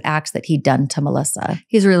explicit acts that he'd done to Melissa.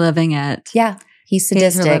 He's reliving it. Yeah. He's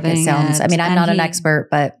sadistic, it sounds. I mean, I'm not an expert,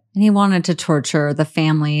 but. And he wanted to torture the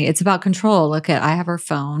family. It's about control. Look I have her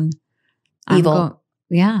phone. Evil.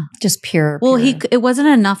 Yeah. Just pure. Well, it wasn't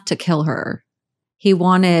enough to kill her. He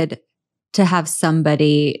wanted to have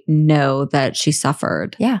somebody know that she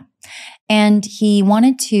suffered. Yeah. And he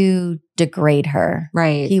wanted to degrade her.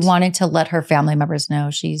 Right. He wanted to let her family members know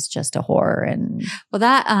she's just a whore. And well,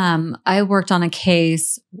 that I worked on a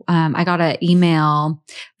case. I got an email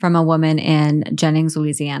from a woman in Jennings,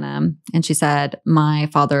 Louisiana, and she said, "My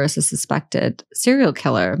father is a suspected serial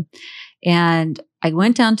killer." And I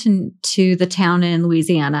went down to the town in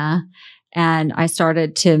Louisiana, and I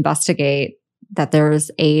started to investigate that there was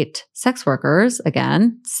 8 sex workers,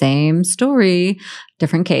 again, same story,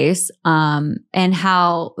 different case, and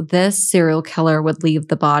how this serial killer would leave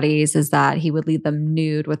the bodies is that he would leave them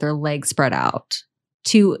nude with their legs spread out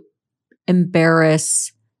to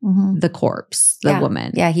embarrass the corpse, the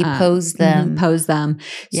woman. Yeah, he posed them. Posed them.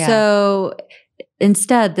 Yeah. So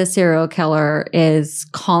instead, the serial killer is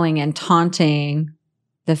calling and taunting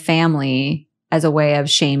the family as a way of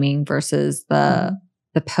shaming versus the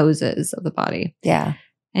poses of the body. Yeah.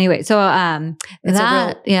 Anyway, so that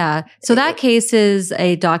case is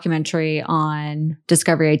a documentary on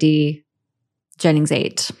Discovery ID Jennings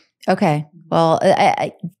 8. Okay. Well,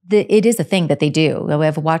 it is a thing that they do.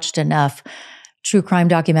 I've watched enough true crime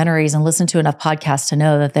documentaries and listened to enough podcasts to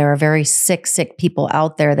know that there are very sick people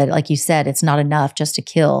out there that, like you said, it's not enough just to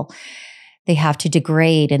kill. They have to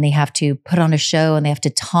degrade, and they have to put on a show, and they have to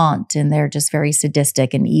taunt, and they're just very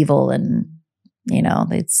sadistic and evil, and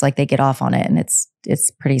it's like they get off on it, and it's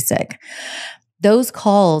pretty sick. Those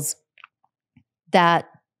calls that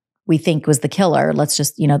we think was the killer, let's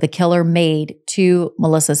just, the killer made to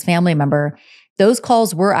Melissa's family member, those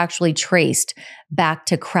calls were actually traced back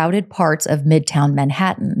to crowded parts of Midtown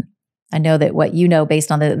Manhattan. I know that what you know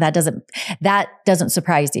based on that doesn't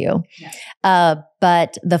surprise you. Yeah.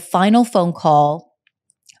 But the final phone call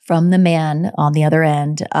from the man on the other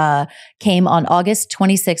end came on August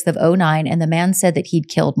 26th of 2009, and the man said that he'd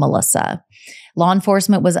killed Melissa. Law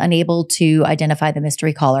enforcement was unable to identify the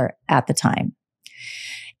mystery caller at the time.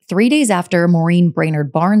 3 days after Maureen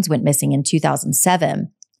Brainerd Barnes went missing in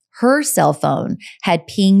 2007, her cell phone had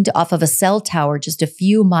pinged off of a cell tower just a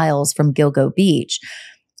few miles from Gilgo Beach.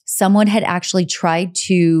 Someone had actually tried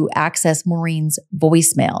to access Maureen's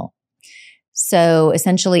voicemail. So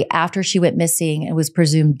essentially, after she went missing and was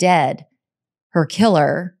presumed dead, her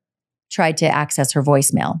killer tried to access her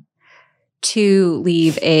voicemail. To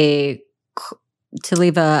leave a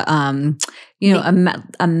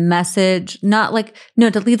message,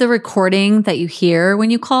 to leave the recording that you hear when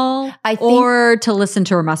you call, or to listen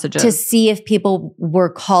to her messages. To see if people were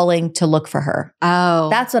calling to look for her. Oh.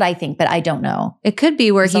 That's what I think, but I don't know. It could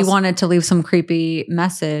be where he wanted to leave some creepy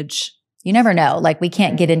message. You never know. Like, we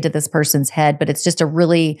can't get into this person's head, but it's just a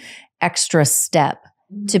really extra step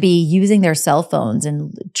to be using their cell phones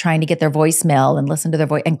and trying to get their voicemail and listen to their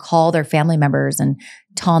voice and call their family members and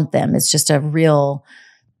taunt them. It's just a real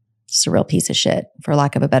piece of shit, for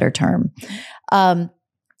lack of a better term. And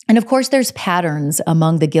of course, there's patterns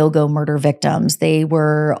among the Gilgo murder victims. They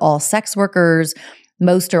were all sex workers.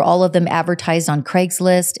 Most or all of them advertised on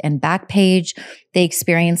Craigslist and Backpage. They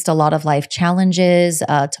experienced a lot of life challenges,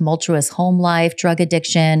 tumultuous home life, drug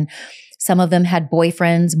addiction. Some of them had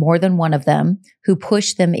boyfriends, more than one of them, who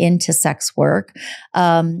pushed them into sex work.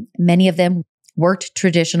 Many of them worked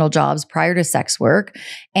traditional jobs prior to sex work,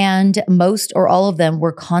 and most or all of them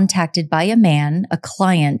were contacted by a man, a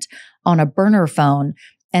client, on a burner phone.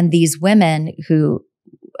 And these women who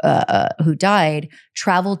died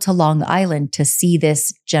traveled to Long Island to see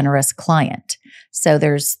this generous client. So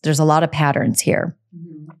there's a lot of patterns here.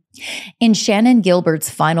 In Shannon Gilbert's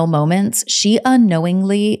final moments, she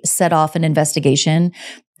unknowingly set off an investigation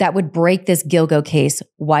that would break this Gilgo case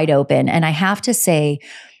wide open. And I have to say,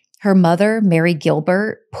 her mother, Mary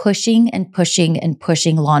Gilbert, pushing and pushing and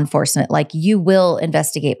pushing law enforcement, like, you will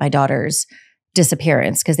investigate my daughter's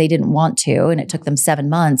disappearance, because they didn't want to, and it took them 7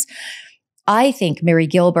 months. I think Mary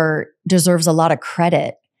Gilbert deserves a lot of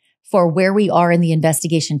credit for where we are in the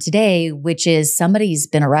investigation today, which is somebody's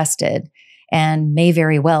been arrested and may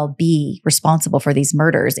very well be responsible for these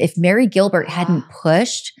murders. If Mary Gilbert hadn't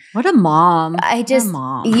pushed, what a mom!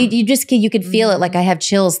 You could feel it. Like, I have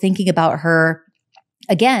chills thinking about her.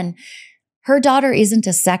 Again, her daughter isn't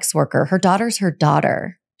a sex worker. Her daughter's her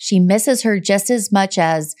daughter. She misses her just as much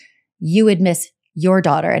as you would miss your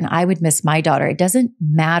daughter and I would miss my daughter. It doesn't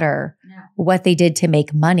matter what they did to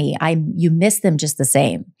make money. You miss them just the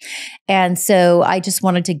same. And so I just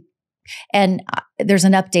wanted to, and there's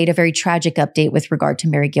an update, a very tragic update with regard to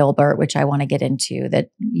Mary Gilbert, which I want to get into, that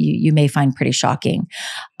you may find pretty shocking.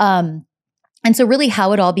 And so really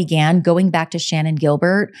how it all began, going back to Shannon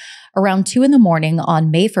Gilbert, around 2 a.m.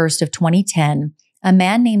 on May 1st of 2010, a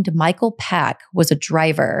man named Michael Pack was a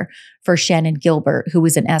driver for Shannon Gilbert, who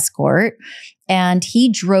was an escort. And he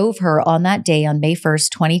drove her on that day on May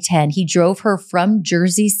 1st, 2010. He drove her from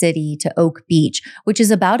Jersey City to Oak Beach, which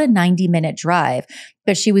is about a 90-minute drive.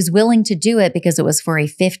 But she was willing to do it because it was for a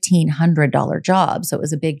 $1,500 job. So it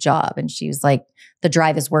was a big job. And she was like, the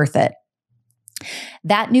drive is worth it.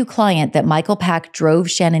 That new client that Michael Pack drove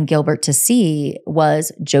Shannon Gilbert to see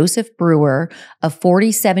was Joseph Brewer, a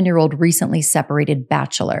 47-year-old recently separated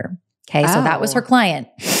bachelor. Okay, so that was her client.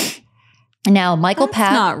 Now, Michael Pack—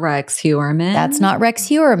 That's not Rex Heuermann. That's not Rex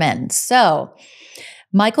Heuermann. So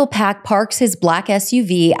Michael Pack parks his black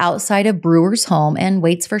SUV outside of Brewer's home and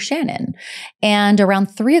waits for Shannon. And around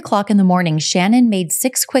 3 o'clock in the morning, Shannon made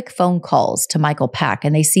 6 quick phone calls to Michael Pack,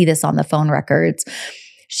 and they see this on the phone records.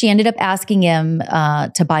 She ended up asking him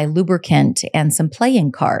to buy lubricant and some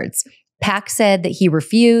playing cards. Pack said that he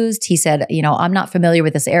refused. He said, I'm not familiar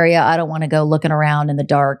with this area. I don't want to go looking around in the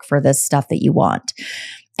dark for this stuff that you want.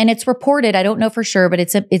 And it's reported, I don't know for sure, but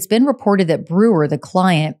it's been reported that Brewer, the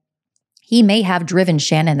client, he may have driven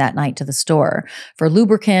Shannon that night to the store for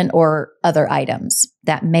lubricant or other items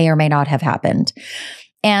that may or may not have happened.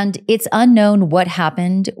 And it's unknown what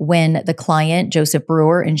happened when the client, Joseph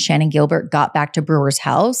Brewer, and Shannon Gilbert got back to Brewer's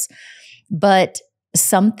house, but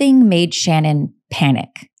something made Shannon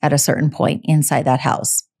panic at a certain point inside that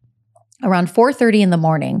house. Around 4:30 in the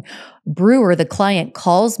morning, Brewer, the client,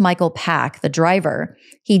 calls Michael Pack, the driver.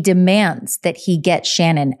 He demands that he get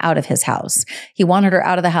Shannon out of his house. He wanted her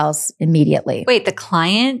out of the house immediately. Wait, the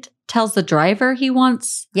client tells the driver he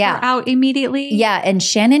wants her out immediately? Yeah, and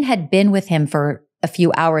Shannon had been with him for a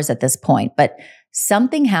few hours at this point, but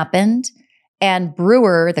something happened, and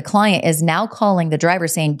Brewer, the client, is now calling the driver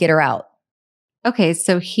saying, get her out. Okay,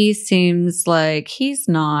 so he seems like he's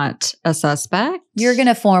not a suspect. You're going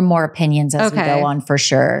to form more opinions as we go on for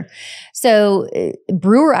sure. So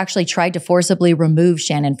Brewer actually tried to forcibly remove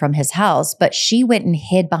Shannon from his house, but she went and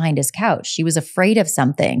hid behind his couch. She was afraid of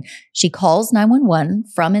something. She calls 911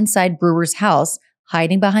 from inside Brewer's house,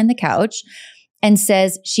 hiding behind the couch, and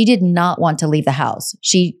says she did not want to leave the house.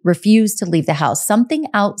 She refused to leave the house. Something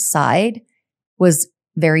outside was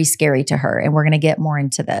very scary to her, and we're going to get more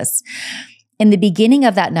into this. In the beginning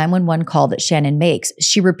of that 911 call that Shannon makes,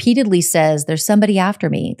 she repeatedly says, there's somebody after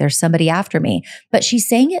me. There's somebody after me. But she's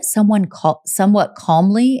saying it somewhat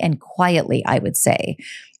calmly and quietly, I would say.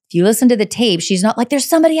 If you listen to the tape, she's not like, there's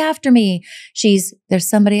somebody after me. There's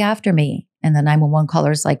somebody after me. And the 911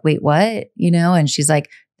 caller's like, wait, what? And she's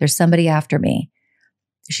like, there's somebody after me.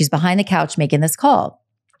 She's behind the couch making this call.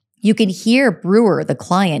 You can hear Brewer, the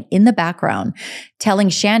client, in the background telling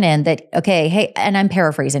Shannon that, okay, hey, and I'm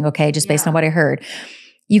paraphrasing, okay, just based on what I heard.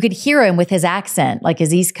 You could hear him with his accent, like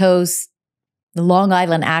his East Coast, the Long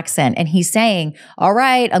Island accent. And he's saying, all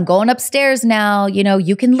right, I'm going upstairs now.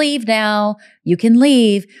 You can leave now. You can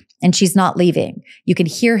leave. And she's not leaving. You can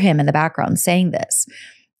hear him in the background saying this.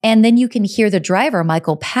 And then you can hear the driver,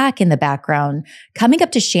 Michael Pack, in the background coming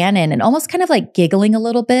up to Shannon and almost kind of like giggling a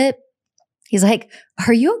little bit. He's like,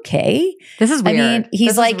 are you okay? This is weird. I mean,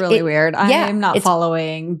 he's this is really weird. I'm not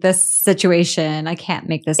following this situation. I can't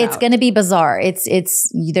make this out. It's going to be bizarre.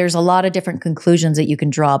 There's a lot of different conclusions that you can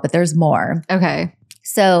draw, but there's more. Okay.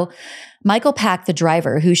 So Michael Pack, the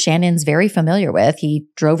driver, who Shannon's very familiar with, he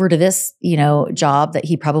drove her to this, job that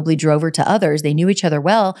he probably drove her to others. They knew each other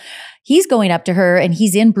well. He's going up to her and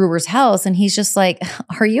he's in Brewer's house and he's just like,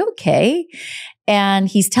 are you okay? And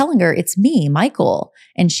he's telling her, it's me, Michael.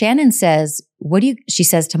 And Shannon says, she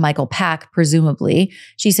says to Michael Pack, presumably,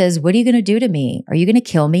 she says, what are you going to do to me? Are you going to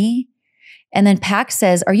kill me? And then Pack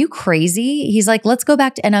says, are you crazy? He's like, let's go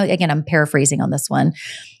back to, and again, I'm paraphrasing on this one.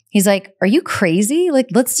 He's like, are you crazy? Like,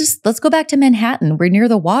 let's go back to Manhattan. We're near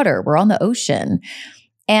the water. We're on the ocean.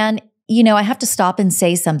 And, I have to stop and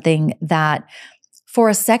say something that for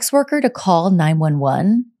a sex worker to call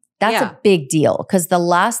 911, that's a big deal because the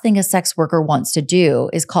last thing a sex worker wants to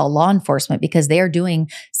do is call law enforcement because they are doing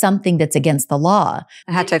something that's against the law.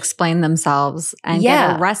 I had to explain themselves and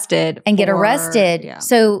get arrested. Yeah.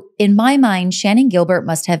 So in my mind, Shannon Gilbert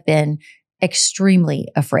must have been extremely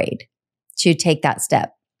afraid to take that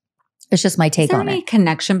step. It's just my take on it. Is there any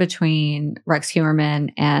connection between Rex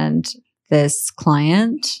Heuermann and this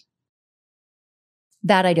client?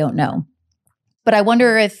 That I don't know. But I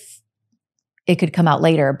wonder if it could come out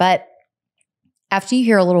later. But after you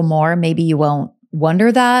hear a little more, maybe you won't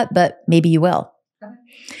wonder that, but maybe you will. Okay.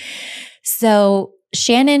 So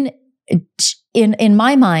Shannon, in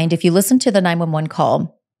my mind, if you listen to the 911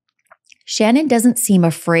 call, Shannon doesn't seem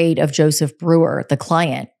afraid of Joseph Brewer, the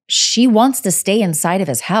client. She wants to stay inside of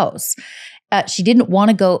his house. She didn't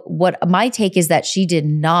want to go. What my take is that she did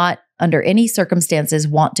not, under any circumstances,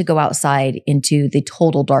 want to go outside into the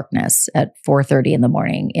total darkness at 4:30 in the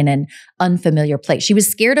morning in an unfamiliar place. She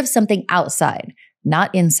was scared of something outside,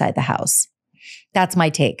 not inside the house. That's my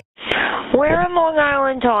take. Where in Long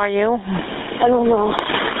Island are you? I don't know.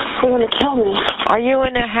 They're going to kill me. Are you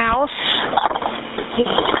in a house?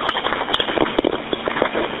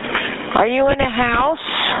 Are you in a house?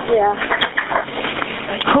 Yeah.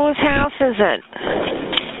 Whose house is it?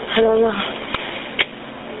 I don't know.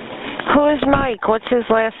 Who is Mike? What's his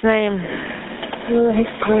last name?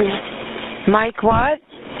 Mike what?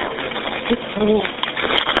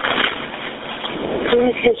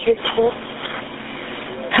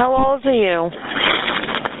 How old are you?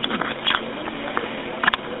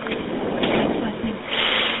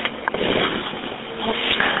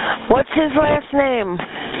 What's his last name?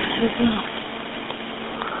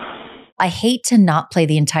 I hate to not play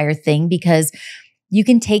the entire thing because you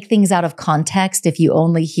can take things out of context if you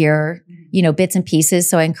only hear, bits and pieces.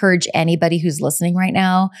 So I encourage anybody who's listening right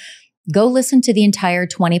now, go listen to the entire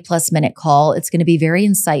 20 plus minute call. It's going to be very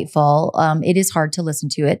insightful. It is hard to listen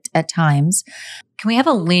to it at times. Can we have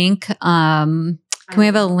a link? Can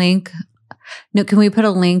we put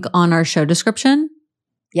a link on our show description?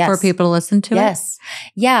 Yes. For people to listen to it? Yes.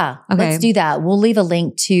 Yeah. Okay. Let's do that. We'll leave a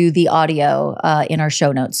link to the audio in our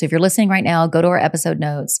show notes. So if you're listening right now, go to our episode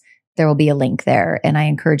notes. There will be a link there. And I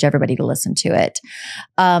encourage everybody to listen to it.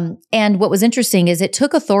 And what was interesting is it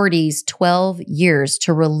took authorities 12 years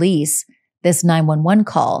to release this 911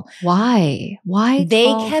 call. Why? Why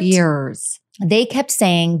 12 years? They kept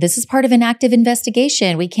saying, this is part of an active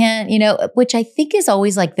investigation. We can't, which I think is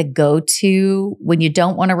always like the go-to when you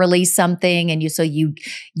don't want to release something. And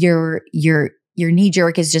you're your knee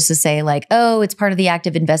jerk is just to say like, oh, it's part of the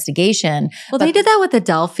active investigation. Well, they did that with the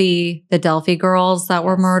Delphi girls that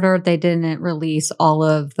were murdered. They didn't release all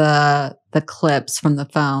of the clips from the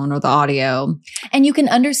phone or the audio. And you can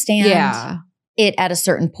understand it at a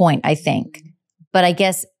certain point, I think. But I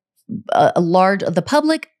guess the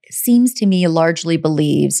public seems to me largely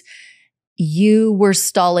believes you were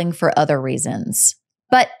stalling for other reasons.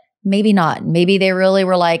 But maybe not. Maybe they really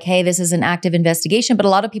were like, hey, this is an active investigation. But a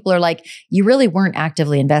lot of people are like, you really weren't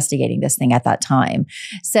actively investigating this thing at that time.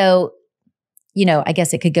 So, I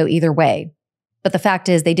guess it could go either way. But the fact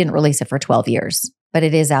is they didn't release it for 12 years, but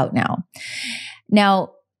it is out now.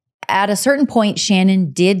 Now, at a certain point,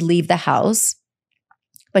 Shannon did leave the house,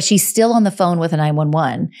 but she's still on the phone with a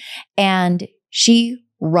 911 and she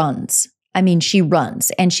runs. She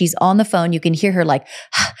runs and she's on the phone. You can hear her like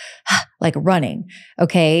running.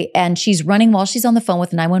 Okay. And she's running while she's on the phone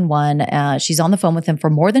with 911. She's on the phone with them for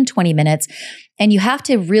more than 20 minutes. And you have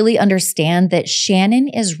to really understand that Shannon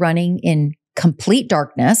is running in complete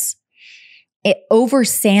darkness over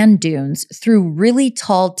sand dunes through really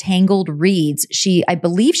tall, tangled reeds. I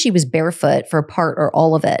believe she was barefoot for part or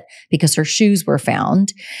all of it because her shoes were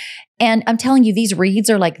found. And I'm telling you, these reeds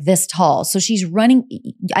are like this tall. So she's running.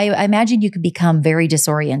 I imagine you could become very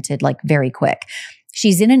disoriented, like very quick.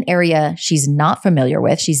 She's in an area she's not familiar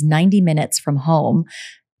with. She's 90 minutes from home,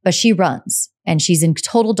 but she runs and she's in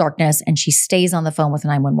total darkness and she stays on the phone with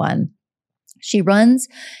 911. She runs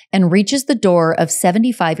and reaches the door of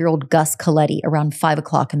 75-year-old Gus Coletti around 5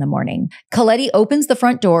 o'clock in the morning. Coletti opens the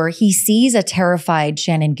front door. He sees a terrified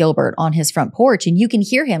Shannon Gilbert on his front porch, and you can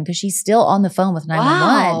hear him because she's still on the phone with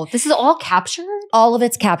 911. Wow, this is all captured? All of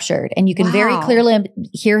it's captured. And you can very clearly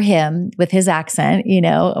hear him with his accent.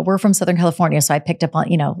 We're from Southern California, so I picked up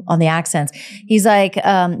on the accents. He's like,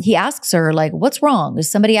 he asks her, like, what's wrong?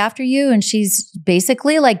 Is somebody after you? And she's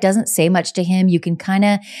basically like, doesn't say much to him. You can kind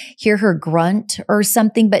of hear her grunt or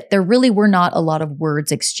something, but there really were not a lot of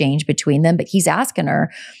words exchanged between them. But he's asking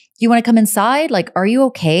her, do you want to come inside? Like, are you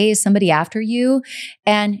okay? Is somebody after you?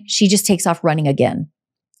 And she just takes off running again.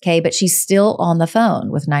 Okay. But she's still on the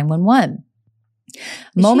phone with 911.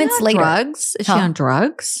 Moments later. Drugs? Is she on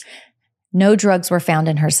drugs? No drugs were found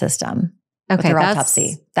in her system. Okay. With her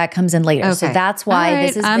autopsy. That comes in later. Okay. So that's why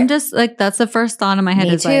this is. I'm just like, that's the first thought in my head.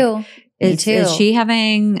 Me too. Is she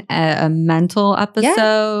having a mental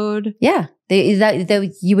episode? Yeah.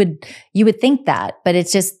 You would think that, but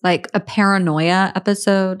it's just like a paranoia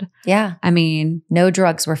episode. Yeah. No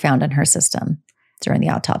drugs were found in her system during the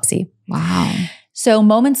autopsy. Wow. So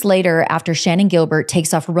moments later, after Shannon Gilbert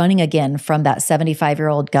takes off running again from that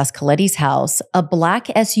 75-year-old Gus Coletti's house, a black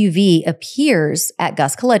SUV appears at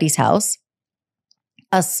Gus Coletti's house.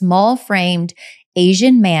 A small framed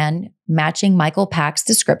Asian man matching Michael Pack's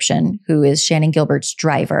description, who is Shannon Gilbert's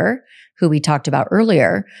driver, who we talked about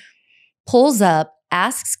earlier, pulls up,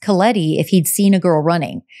 asks Coletti if he'd seen a girl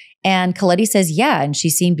running. And Coletti says, yeah, and she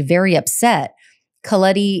seemed very upset.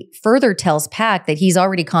 Coletti further tells Pack that he's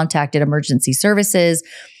already contacted emergency services,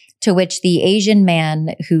 to which the Asian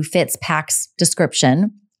man who fits Pack's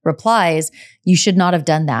description replies, you should not have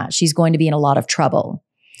done that. She's going to be in a lot of trouble.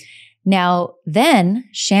 Now, then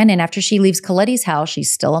Shannon, after she leaves Coletti's house,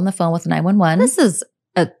 she's still on the phone with 911.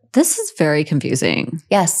 This is very confusing.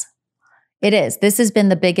 Yes, it is. This has been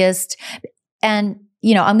the biggest. And,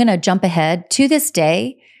 I'm going to jump ahead. To this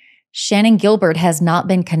day, Shannon Gilbert has not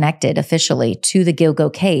been connected officially to the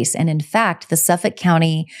Gilgo case. And in fact, the Suffolk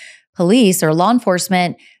County Police or law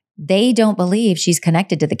enforcement, they don't believe she's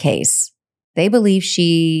connected to the case. They believe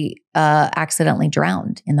she accidentally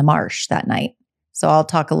drowned in the marsh that night. So I'll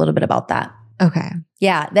talk a little bit about that. Okay.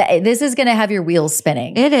 Yeah, this is going to have your wheels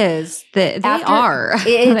spinning. It is. They are.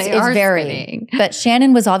 It's very. Spinning. But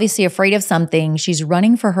Shannon was obviously afraid of something. She's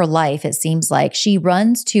running for her life, it seems like. She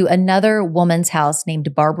runs to another woman's house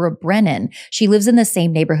named Barbara Brennan. She lives in the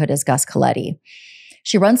same neighborhood as Gus Coletti.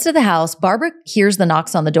 She runs to the house. Barbara hears the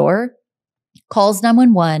knocks on the door, calls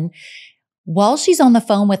 911. While she's on the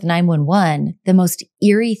phone with 911, the most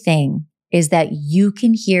eerie thing is that you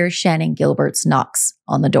can hear Shannon Gilbert's knocks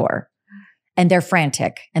on the door. And they're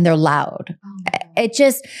frantic and they're loud. Oh. It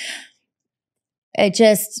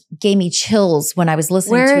just gave me chills when I was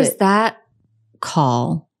listening to it. Where is that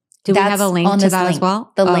call? Do we have a link to that as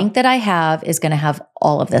well? The link that I have is going to have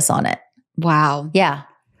all of this on it. Wow. Yeah.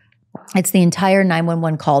 It's the entire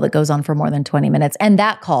 911 call that goes on for more than 20 minutes. And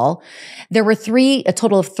that call, there were a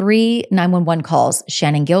total of 3 911 calls.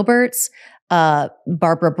 Shannon Gilbert's,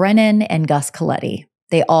 Barbara Brennan, and Gus Coletti.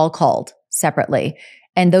 They all called separately.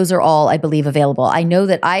 And those are all, I believe, available. I know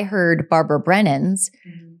that I heard Barbara Brennan's.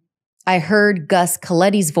 Mm-hmm. I heard Gus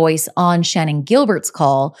Coletti's voice on Shannon Gilbert's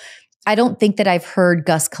call. I don't think that I've heard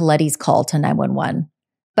Gus Coletti's call to 911,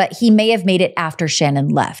 but he may have made it after Shannon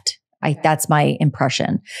left. That's my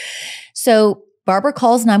impression. So Barbara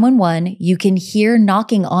calls 911. You can hear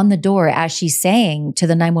knocking on the door as she's saying to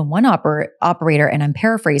the 911 operator, and I'm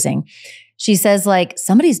paraphrasing. She says, like,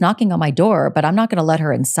 somebody's knocking on my door, but I'm not going to let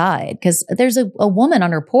her inside because there's a woman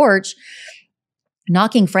on her porch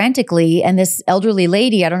knocking frantically. And this elderly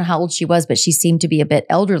lady, I don't know how old she was, but she seemed to be a bit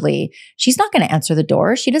elderly. She's not going to answer the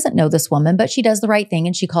door. She doesn't know this woman, but she does the right thing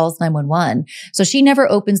and she calls 911. So she never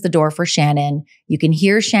opens the door for Shannon. You can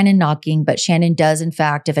hear Shannon knocking, but Shannon does, in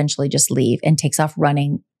fact, eventually just leave and takes off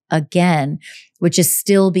running again, which is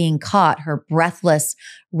still being caught. Her breathless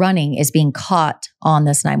running is being caught on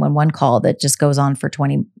this 911 call that just goes on for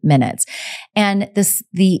 20 minutes. And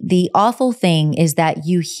the awful thing is that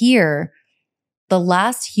you hear the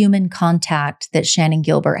last human contact that Shannon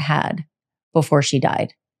Gilbert had before she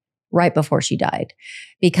died, right before she died.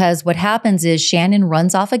 Because what happens is Shannon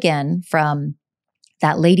runs off again from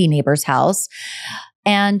that lady neighbor's house.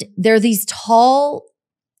 And there are these tall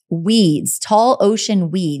weeds, tall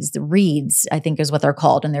ocean weeds, the reeds, I think is what they're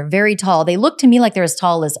called. And they're very tall. They look to me like they're as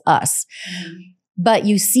tall as us. Mm-hmm. But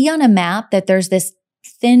you see on a map that there's this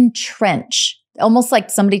thin trench, almost like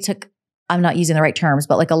somebody took, I'm not using the right terms,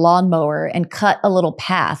 but like a lawnmower and cut a little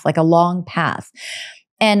path, like a long path.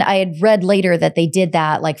 And I had read later that they did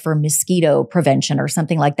that like for mosquito prevention or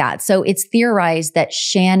something like that. So it's theorized that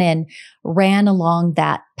Shannon ran along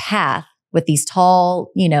that path with these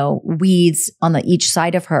tall, weeds on each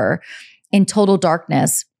side of her in total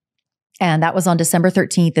darkness. And that was on December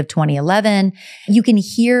 13th of 2011. You can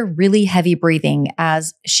hear really heavy breathing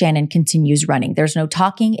as Shannon continues running. There's no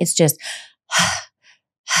talking. It's just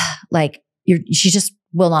like she just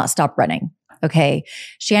will not stop running. Okay.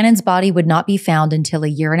 Shannon's body would not be found until a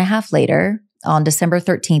year and a half later on December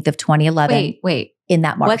 13th of 2011. Wait. In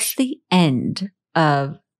that marsh. What's the end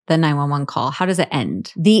of the 911 call? How does it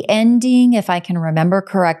end? The ending, if I can remember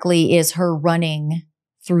correctly, is her running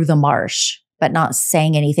through the marsh, but not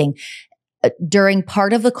saying anything. During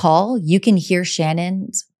part of the call, you can hear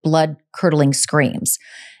Shannon's blood-curdling screams.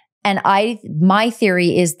 And my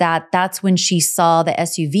theory is that that's when she saw the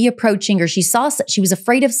SUV approaching, or she was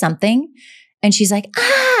afraid of something. And she's like,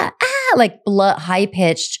 like blood,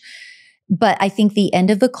 high-pitched. But I think the end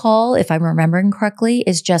of the call, if I'm remembering correctly,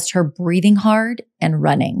 is just her breathing hard and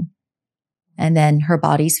running. And then her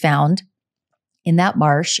body's found in that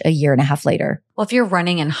marsh a year and a half later. Well, if you're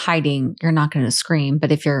running and hiding, you're not going to scream.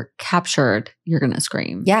 But if you're captured, you're going to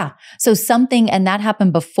scream. Yeah. So something, and that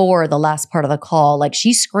happened before the last part of the call, like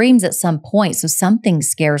she screams at some point. So something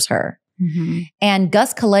scares her. Mm-hmm. And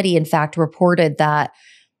Gus Coletti, in fact, reported that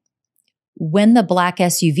when the black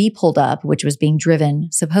SUV pulled up, which was being driven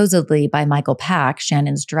supposedly by Michael Pack,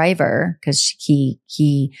 Shannon's driver, because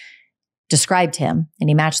he described him and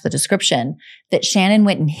he matched the description, that Shannon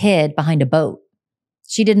went and hid behind a boat.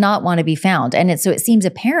 She did not want to be found. And so it seems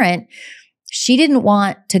apparent she didn't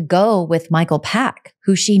want to go with Michael Pack,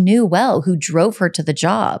 who she knew well, who drove her to the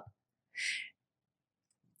job.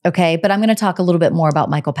 Okay, but I'm going to talk a little bit more about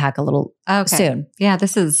Michael Pack a little soon. Yeah,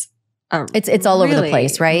 this is it's all over the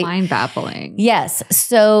place, right? Mind-baffling. Yes.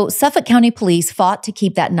 So Suffolk County Police fought to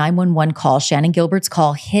keep that 911 call, Shannon Gilbert's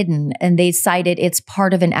call, hidden. And they cited it's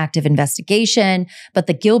part of an active investigation, but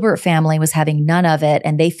the Gilbert family was having none of it.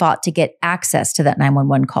 And they fought to get access to that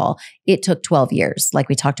 911 call. It took 12 years, like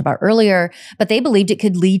we talked about earlier, but they believed it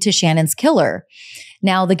could lead to Shannon's killer.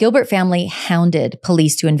 Now, the Gilbert family hounded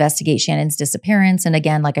police to investigate Shannon's disappearance. And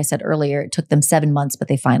again, like I said earlier, it took them 7 months, but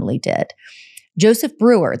they finally did. Joseph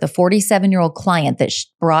Brewer, the 47-year-old client that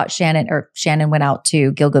brought Shannon went out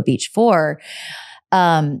to Gilgo Beach for,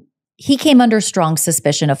 he came under strong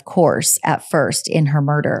suspicion, of course, at first in her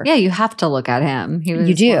murder. Yeah, you have to look at him. He was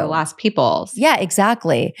one of the last people. Yeah,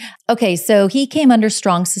 exactly. Okay, so he came under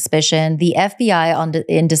strong suspicion. The FBI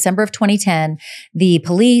in December of 2010, the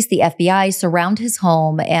police, the FBI surround his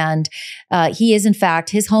home, and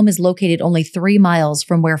his home is located only 3 miles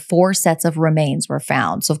from where 4 sets of remains were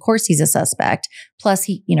found. So of course he's a suspect. Plus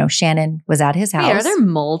Shannon was at his house. Wait, are there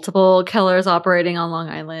multiple killers operating on Long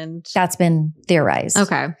Island? That's been theorized.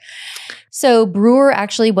 Okay. So Brewer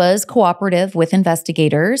actually was cooperative with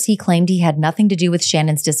investigators. He claimed he had nothing to do with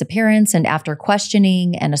Shannon's disappearance. And after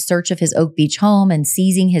questioning and a search of his Oak Beach home and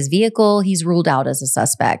seizing his vehicle, he's ruled out as a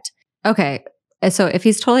suspect. Okay. So if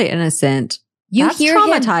he's totally innocent, That's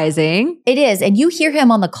traumatizing. It is. And you hear him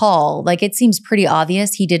on the call. Like, it seems pretty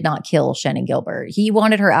obvious he did not kill Shannon Gilbert. He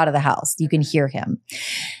wanted her out of the house. You can hear him.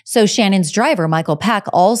 So Shannon's driver, Michael Pack,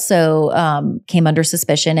 also came under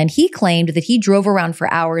suspicion. And he claimed that he drove around for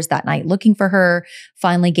hours that night looking for her,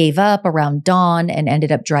 finally gave up around dawn and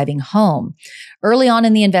ended up driving home. Early on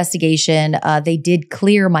in the investigation, they did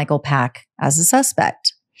clear Michael Pack as a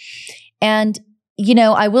suspect. And you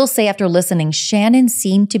know, I will say after listening, Shannon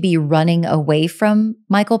seemed to be running away from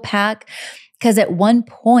Michael Pack because at one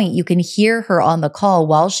point you can hear her on the call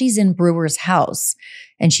while she's in Brewer's house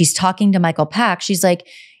and she's talking to Michael Pack. She's like,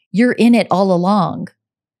 "You're in it all along."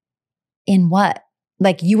 In what?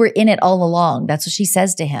 Like, you were in it all along. That's what she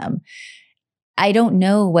says to him. I don't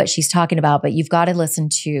know what she's talking about, but you've got to listen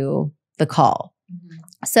to the call. Mm-hmm.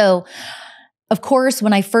 So, of course,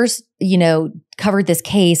 when I first, covered this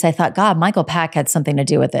case, I thought, God, Michael Pack had something to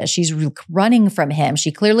do with this. She's running from him.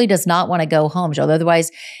 She clearly does not want to go home. Otherwise,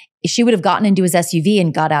 she would have gotten into his SUV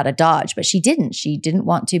and got out of Dodge, but she didn't. She didn't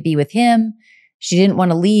want to be with him. She didn't want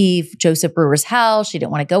to leave Joseph Brewer's house. She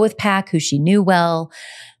didn't want to go with Pack, who she knew well.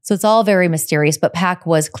 So it's all very mysterious, but Pack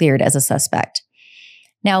was cleared as a suspect.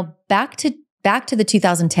 Now, back to the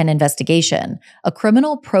 2010 investigation, a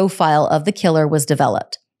criminal profile of the killer was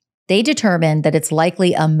developed. They determined that it's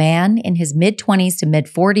likely a man in his mid-20s to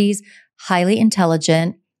mid-40s, highly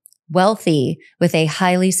intelligent, wealthy, with a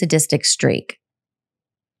highly sadistic streak.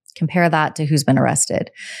 Compare that to who's been arrested.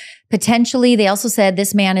 Potentially, they also said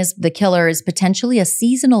the killer is potentially a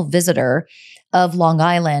seasonal visitor of Long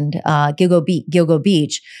Island, Gilgo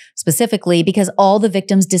Beach, specifically because all the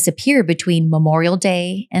victims disappeared between Memorial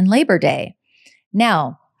Day and Labor Day.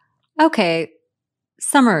 Now, okay,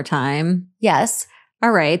 summertime. Yes.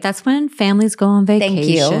 All right. That's when families go on vacation.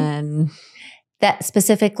 Thank you. That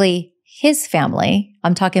specifically his family.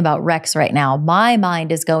 I'm talking about Rex right now. My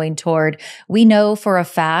mind is going toward, we know for a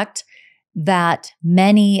fact that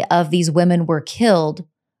many of these women were killed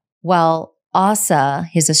while Asa,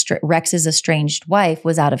 Rex's estranged wife,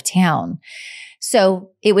 was out of town. So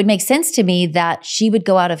it would make sense to me that she would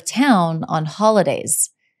go out of town on holidays.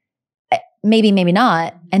 Maybe, maybe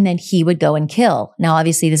not. And then he would go and kill. Now,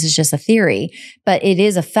 obviously, this is just a theory, but it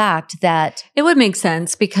is a fact that it would make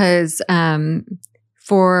sense because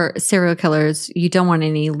for serial killers, you don't want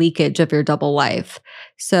any leakage of your double life.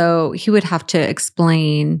 So he would have to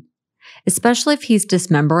explain, especially if he's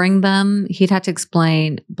dismembering them, he'd have to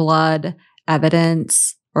explain blood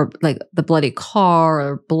evidence or like the bloody car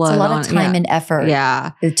or blood. It's a lot of time and effort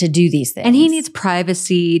to do these things. And he needs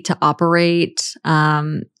privacy to operate.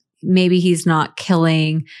 Maybe he's not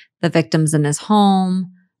killing the victims in his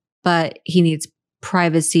home, but he needs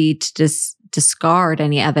privacy to discard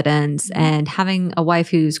any evidence. And having a wife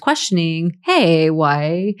who's questioning, hey,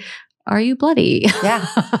 why are you bloody?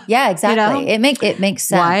 Yeah, exactly. It makes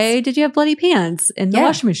sense. Why did you have bloody pants in the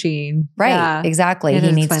washing machine? Right, exactly.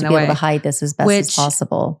 He needs to be able to hide this as best as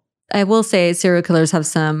possible. I will say serial killers have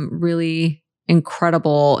some really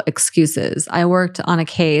incredible excuses. I worked on a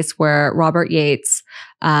case where Robert Yates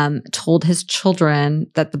told his children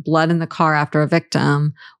that the blood in the car after a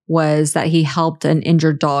victim was that he helped an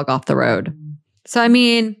injured dog off the road. So, I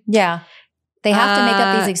mean, yeah, they have to make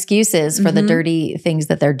up these excuses for the dirty things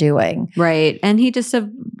that they're doing. Right. And he just,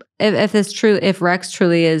 if it's true, if Rex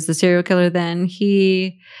truly is the serial killer, then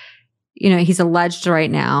he's alleged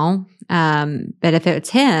right now. But if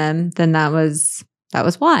it's him, then that was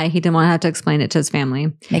why he didn't want to have to explain it to his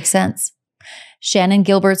family. Makes sense. Shannon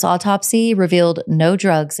Gilbert's autopsy revealed no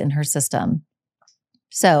drugs in her system.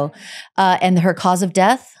 So, and her cause of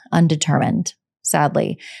death, undetermined,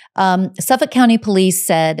 sadly. Suffolk County Police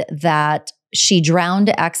said that she drowned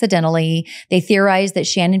accidentally. They theorized that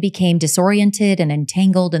Shannon became disoriented and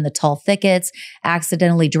entangled in the tall thickets,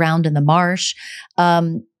 accidentally drowned in the marsh.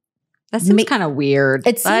 That seems kind of weird.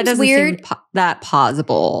 It seems weird. Seem that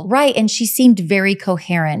plausible. Right. And she seemed very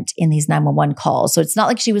coherent in these 911 calls. So it's not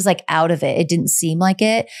like she was like out of it. It didn't seem like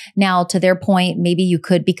it. Now, to their point, maybe you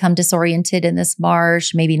could become disoriented in this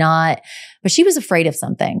marsh, maybe not. But she was afraid of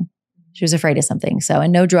something. So,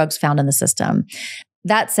 and no drugs found in the system.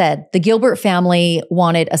 That said, the Gilbert family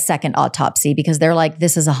wanted a second autopsy because they're like,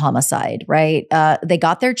 this is a homicide, right? They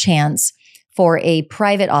got their chance for a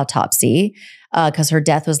private autopsy because her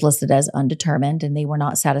death was listed as undetermined, and they were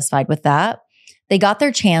not satisfied with that. They got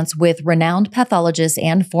their chance with renowned pathologist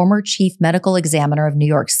and former chief medical examiner of New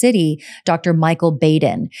York City, Dr. Michael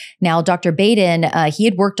Baden. Now, Dr. Baden, he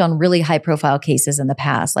had worked on really high-profile cases in the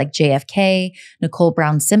past, like JFK, Nicole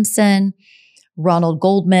Brown Simpson, Ronald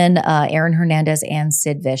Goldman, Aaron Hernandez, and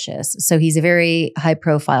Sid Vicious. So he's a very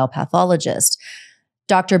high-profile pathologist.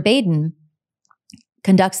 Dr. Baden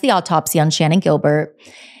conducts the autopsy on Shannon Gilbert.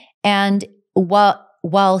 And while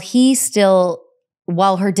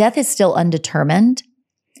her death is still undetermined,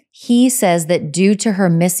 he says that due to her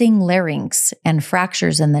missing larynx and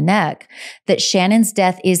fractures in the neck, that Shannon's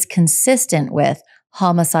death is consistent with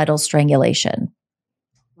homicidal strangulation.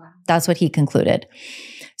 Wow. That's what he concluded.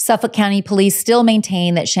 Suffolk County Police still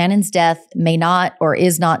maintain that Shannon's death may not or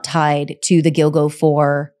is not tied to the Gilgo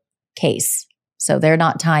 4 case. So they're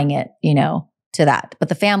not tying it, to that. But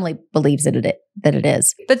the family believes that it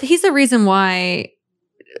is. But he's the reason why,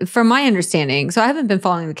 from my understanding, so I haven't been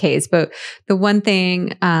following the case, but the one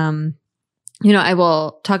thing, I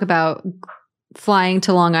will talk about flying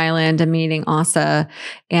to Long Island and meeting Asa.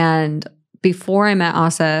 And before I met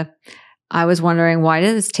Asa, I was wondering, why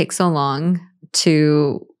did this take so long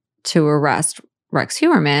to arrest Rex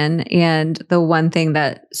Heuermann? And the one thing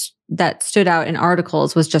that stood out in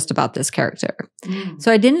articles was just about this character.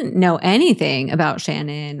 So I didn't know anything about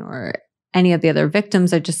Shannon or any of the other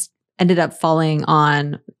victims. I just ended up falling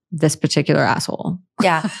on this particular asshole.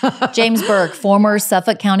 Yeah. James Burke, former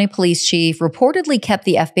Suffolk County Police Chief, reportedly kept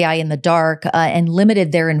the FBI in the dark and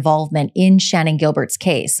limited their involvement in Shannon Gilbert's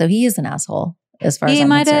case. So he is an asshole as far as I'm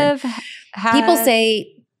concerned. People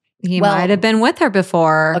say he might have been with her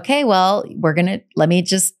before. Okay, well,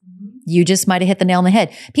 you just might have hit the nail on the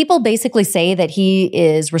head. People basically say that he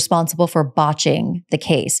is responsible for botching the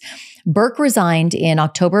case. Burke resigned in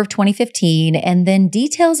October of 2015, and then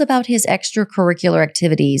details about his extracurricular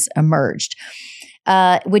activities emerged,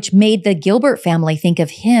 which made the Gilbert family think of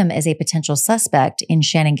him as a potential suspect in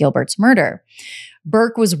Shannon Gilbert's murder.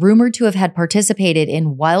 Burke was rumored to have had participated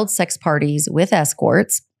in wild sex parties with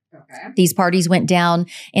escorts. Okay. These parties went down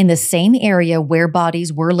in the same area where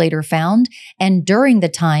bodies were later found, and during the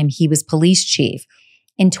time he was police chief.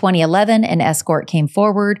 In 2011, an escort came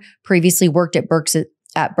forward, previously worked at Burke's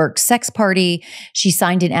sex party. She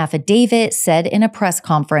signed an affidavit, said in a press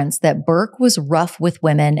conference that Burke was rough with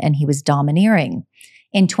women and he was domineering.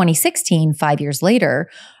 In 2016, 5 years later,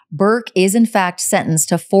 Burke is in fact sentenced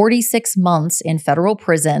to 46 months in federal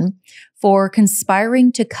prison for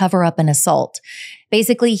conspiring to cover up an assault.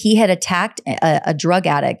 Basically, he had attacked a drug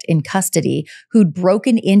addict in custody who'd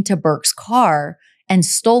broken into Burke's car and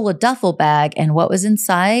stole a duffel bag. And what was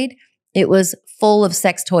inside? It was full of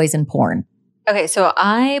sex toys and porn. Okay, so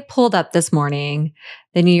I pulled up this morning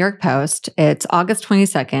the New York Post. It's August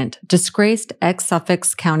 22nd. Disgraced ex-Suffolk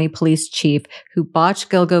County Police Chief who botched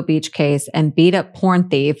Gilgo Beach case and beat up porn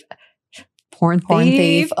thief. Porn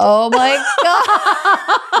thief. Oh my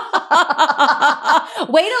God.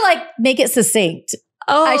 Way to make it succinct.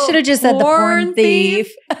 Oh, I should have just said the porn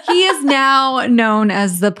thief. He is now known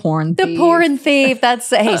as the porn thief. The porn thief. That's,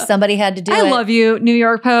 hey, somebody had to do it. I love you, New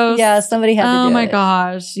York Post. Yeah, somebody had to do it. Oh my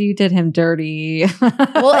gosh, you did him dirty.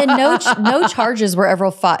 Well, and no charges were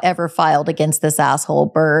ever filed against this asshole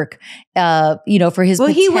Burke, for his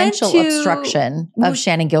potential obstruction of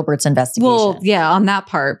Shannon Gilbert's investigation. Well, yeah, on that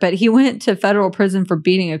part. But he went to federal prison for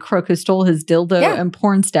beating a crook who stole his dildo and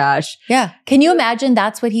porn stash. Yeah. Can you imagine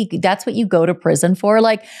that's what you go to prison for?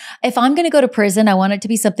 If I'm going to go to prison, I want it to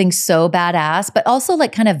be something so badass, but also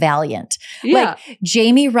kind of valiant. Yeah.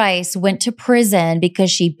 Jami Rice went to prison because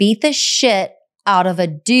she beat the shit out of a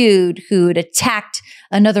dude who'd attacked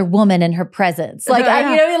another woman in her presence.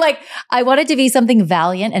 I want it to be something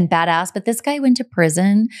valiant and badass, but this guy went to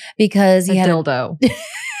prison because he had a dildo.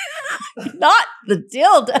 Not the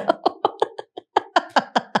dildo.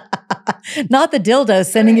 Not the dildo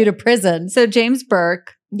sending you to prison. So James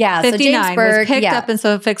Burke, 59, so James Burke was picked up in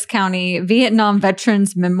Suffolk County Vietnam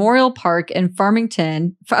Veterans Memorial Park in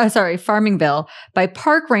Farmingville by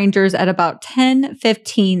park rangers at about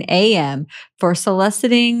 10:15 a.m. for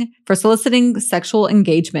soliciting sexual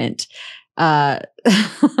engagement. So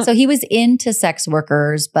he was into sex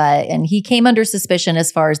workers, and he came under suspicion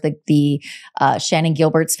as far as the Shannon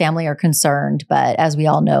Gilbert's family are concerned. But as we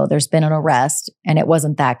all know, there's been an arrest, and it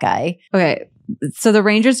wasn't that guy. Okay, so the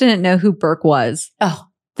rangers didn't know who Burke was. Oh.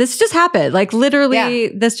 This just happened.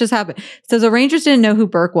 This just happened. So the rangers didn't know who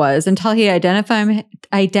Burke was until he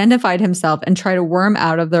identified himself and tried to worm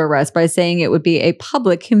out of the arrest by saying it would be a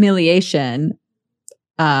public humiliation.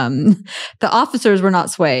 The officers were not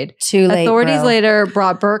swayed. Too late. Authorities later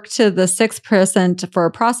brought Burke to the 6th precinct for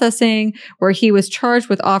processing, where he was charged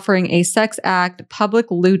with offering a sex act, public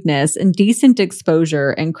lewdness, indecent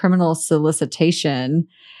exposure, and criminal solicitation.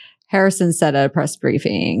 Harrison said at a press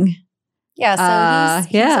briefing. Yeah, so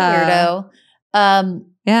he's a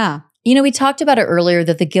weirdo. We talked about it earlier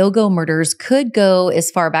that the Gilgo murders could go as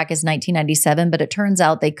far back as 1997, but it turns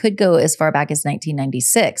out they could go as far back as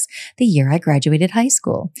 1996, the year I graduated high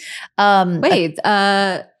school.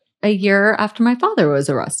 a year after my father was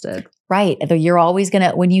arrested. Right. You're always going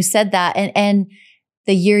to, when you said that, and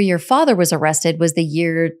the year your father was arrested was the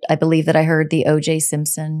year, I believe, that I heard the O.J.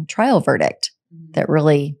 Simpson trial verdict that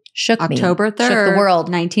really shook October 3rd, shook the world.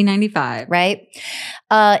 1995. Right.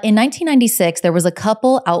 In 1996, there was a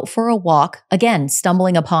couple out for a walk, again,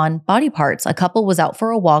 stumbling upon body parts. A couple was out for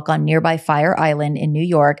a walk on nearby Fire Island in New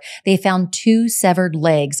York. They found 2 severed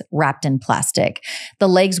legs wrapped in plastic. The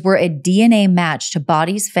legs were a DNA match to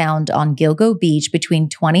bodies found on Gilgo Beach between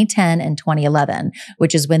 2010 and 2011,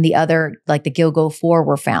 which is when the other, like the Gilgo 4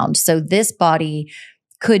 were found. So this body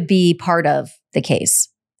could be part of the case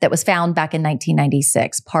that was found back in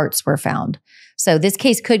 1996. Parts were found. So this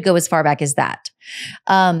case could go as far back as that.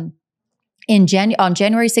 On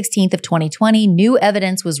January 16th of 2020, new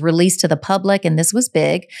evidence was released to the public, and this was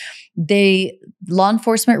big. Law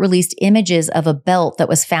enforcement released images of a belt that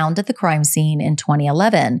was found at the crime scene in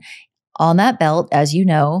 2011. On that belt, as you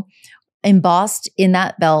know, embossed in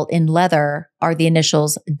that belt in leather are the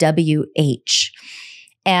initials WH.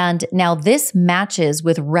 And now this matches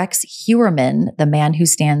with Rex Heuermann, the man who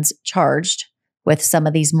stands charged with some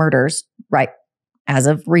of these murders, right, as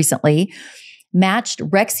of recently, matched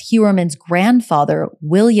Rex Heuermann's grandfather,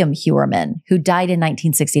 William Heuermann, who died in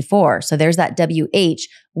 1964. So there's that WH.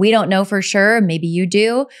 We don't know for sure, maybe you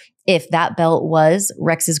do, if that belt was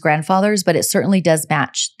Rex's grandfather's, but it certainly does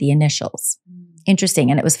match the initials.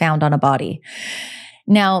 Interesting. And it was found on a body.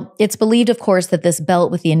 Now, it's believed, of course, that this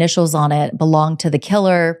belt with the initials on it belonged to the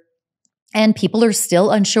killer, and people are still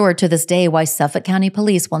unsure to this day why Suffolk County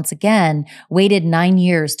Police, once again, waited 9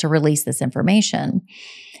 years to release this information.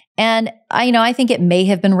 And I think it may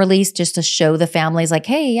have been released just to show the families like,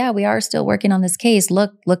 hey, yeah, we are still working on this case.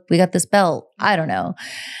 Look, we got this belt. I don't know.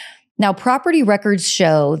 Now, property records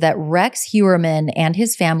show that Rex Heuermann and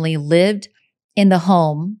his family lived in the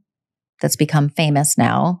home that's become famous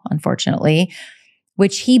now, unfortunately,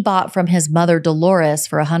 which he bought from his mother, Dolores,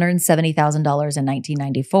 for $170,000 in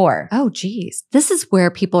 1994. Oh, geez. This is where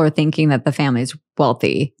people are thinking that the family's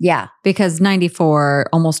wealthy. Yeah. Because 94,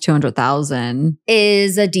 almost $200,000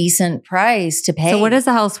 is a decent price to pay. So what is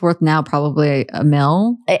the house worth now? Probably $1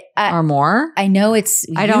 million or more? I know it's,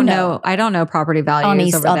 I don't know. I don't know property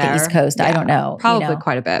values on the East Coast. Yeah, I don't know. Probably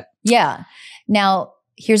quite a bit. Yeah. Now,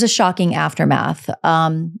 here's a shocking aftermath.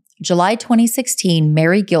 July 2016,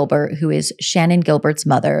 Mary Gilbert, who is Shannon Gilbert's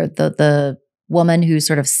mother, the woman who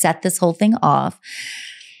sort of set this whole thing off,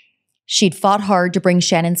 she'd fought hard to bring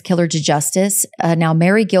Shannon's killer to justice. Now,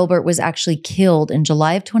 Mary Gilbert was actually killed in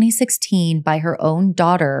July of 2016 by her own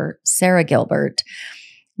daughter, Sarah Gilbert.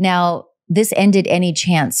 Now, this ended any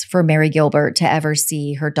chance for Mary Gilbert to ever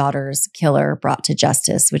see her daughter's killer brought to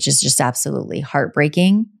justice, which is just absolutely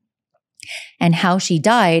heartbreaking. And how she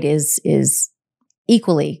died is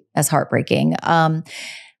equally as heartbreaking.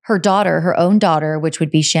 Her daughter, her own daughter, which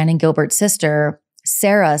would be Shannon Gilbert's sister,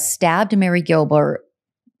 Sarah, stabbed Mary Gilbert,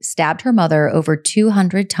 stabbed her mother over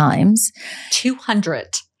 200 times.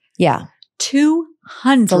 200. Yeah.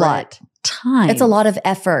 200 it's a lot. Times. It's a lot of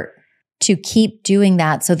effort to keep doing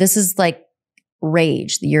that. So this is like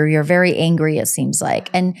rage. You're very angry, it seems like.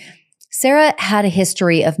 And Sarah had a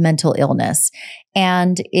history of mental illness,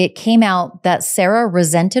 and it came out that Sarah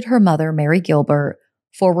resented her mother, Mary Gilbert,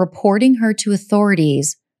 for reporting her to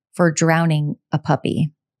authorities for drowning a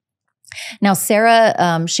puppy. Now,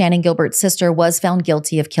 Sarah, Shannon Gilbert's sister, was found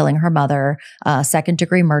guilty of killing her mother,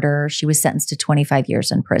 second-degree murder. She was sentenced to 25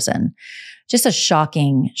 years in prison. Just a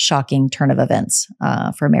shocking, shocking turn of events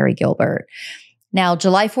for Mary Gilbert. Now,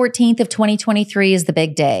 July 14th of 2023 is the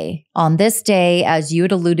big day. On this day, as you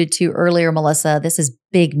had alluded to earlier, Melissa, this is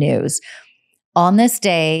big news. On this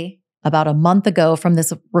day, about a month ago from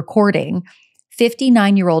this recording,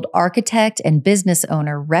 59-year-old architect and business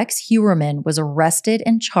owner Rex Heuermann was arrested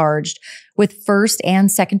and charged with first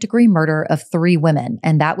and second-degree murder of 3 women,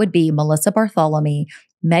 and that would be Melissa Bartholomew,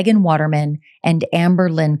 Megan Waterman, and Amber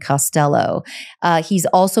Lynn Costello. He's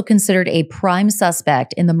also considered a prime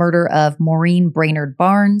suspect in the murder of Maureen Brainerd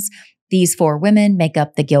Barnes. These 4 women make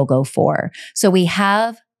up the Gilgo 4. So we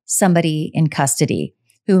have somebody in custody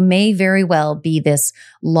who may very well be this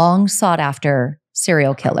long sought after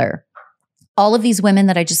serial killer. All of these women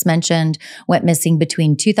that I just mentioned went missing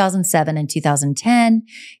between 2007 and 2010.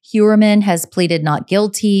 Heuermann has pleaded not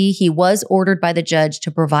guilty. He was ordered by the judge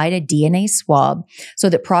to provide a DNA swab so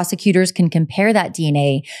that prosecutors can compare that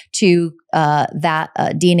DNA to that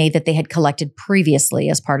DNA that they had collected previously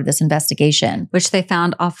as part of this investigation. Which they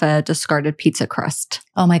found off a discarded pizza crust.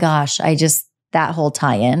 Oh my gosh, that whole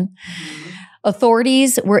tie-in.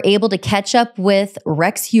 Authorities were able to catch up with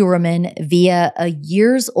Rex Heuermann via a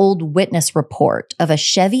years-old witness report of a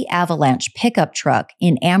Chevy Avalanche pickup truck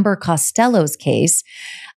in Amber Costello's case.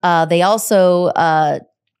 They also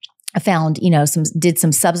found, did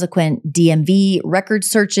some subsequent DMV record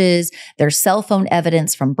searches. There's cell phone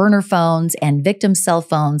evidence from burner phones and victim cell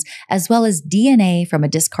phones, as well as DNA from a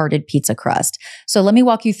discarded pizza crust. So let me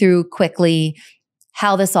walk you through quickly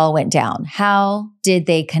how this all went down. How did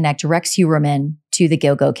they connect Rex Heuermann to the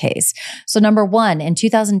Gilgo case? So number one, in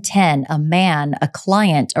 2010, a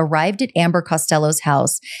client, arrived at Amber Costello's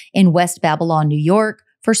house in West Babylon, New York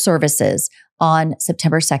for services on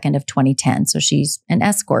September 2nd of 2010. So she's an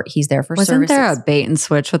escort. He's there for services. Wasn't there a bait and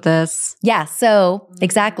switch with this? Yeah, so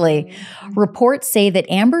exactly. Reports say that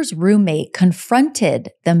Amber's roommate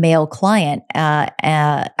confronted the male client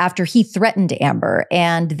after he threatened Amber,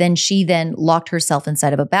 and then she locked herself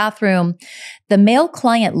inside of a bathroom. The male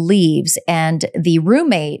client leaves, and the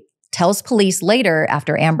roommate tells police later,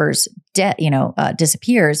 after Amber's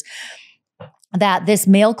disappears, that this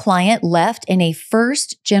male client left in a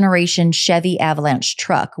first-generation Chevy Avalanche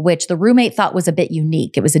truck, which the roommate thought was a bit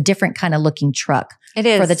unique. It was a different kind of looking truck. It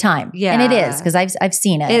is. For the time. Yeah. And it is, because I've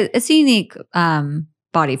seen it. It's a unique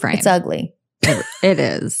body frame. It's ugly. It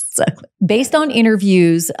is. It's ugly. Based on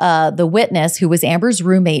interviews, the witness, who was Amber's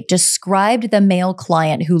roommate, described the male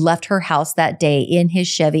client who left her house that day in his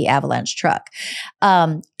Chevy Avalanche truck.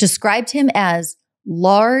 Described him as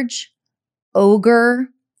large, ogre,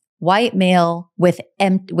 white male with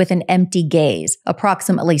an empty gaze,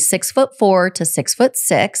 approximately 6'4" to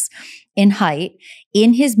 6'6" in height,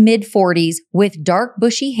 in his mid-40s, with dark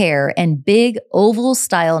bushy hair and big oval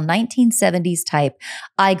style 1970s type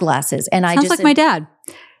eyeglasses. And Sounds like my dad.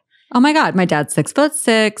 Oh my God, my dad's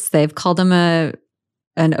 6'6". They've called him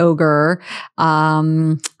an ogre.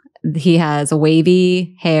 He has a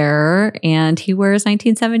wavy hair and he wears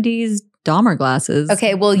 1970s Dahmer glasses.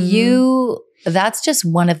 Okay, well, that's just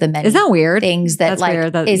one of the many Is that weird? things that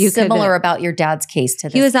is similar about your dad's case to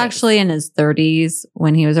this. He was case. actually in his 30s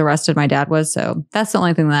when he was arrested. My dad was. So that's the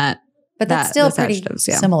only thing that. But that's still pretty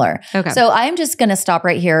similar. Okay. So I'm just going to stop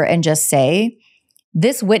right here and just say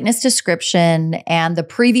this witness description and the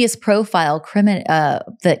previous profile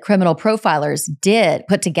that criminal profilers did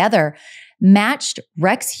put together matched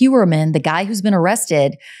Rex Heuermann, the guy who's been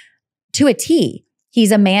arrested, to a T.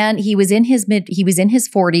 He's a man, he was in his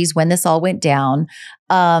 40s when this all went down.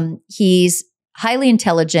 He's highly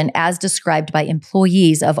intelligent, as described by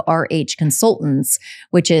employees of RH Consultants,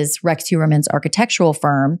 which is Rex Heuermann's architectural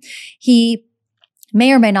firm. He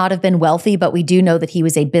may or may not have been wealthy, but we do know that he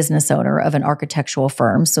was a business owner of an architectural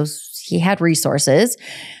firm. So he had resources.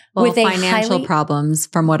 Well, with financial problems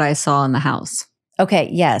from what I saw in the house. Okay,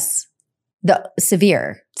 yes. The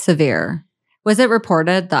severe. Was it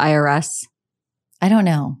reported, the IRS? I don't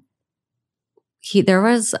know.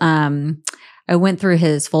 I went through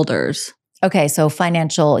his folders. Okay, so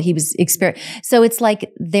financial, he was so it's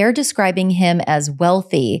like they're describing him as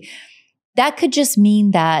wealthy. That could just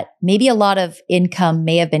mean that maybe a lot of income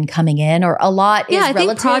may have been coming in, or a lot is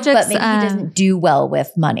relative, but maybe he doesn't do well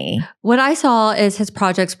with money. What I saw is his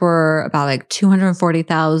projects were about like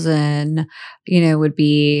 $240,000, would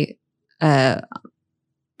be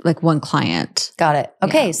like one client. Got it.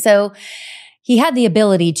 Okay, so he had the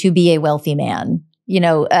ability to be a wealthy man.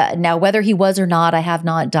 Now whether he was or not, I have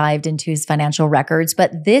not dived into his financial records,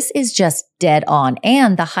 but this is just dead on.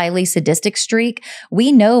 And the highly sadistic streak,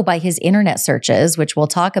 we know by his internet searches, which we'll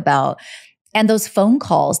talk about, and those phone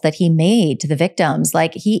calls that he made to the victims.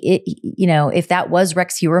 Like if that was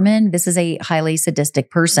Rex Heuermann, this is a highly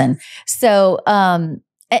sadistic person. So,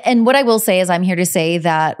 and what I will say is I'm here to say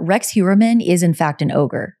that Rex Heuermann is in fact an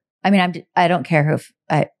ogre. I mean, I don't care if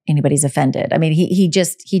anybody's offended. I mean, he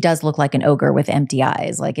does look like an ogre with empty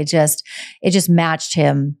eyes. Like it just matched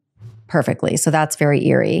him perfectly. So that's very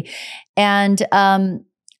eerie. And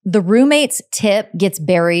the roommate's tip gets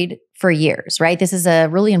buried for years, right? This is a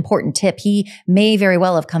really important tip. He may very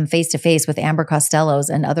well have come face to face with Amber Costello's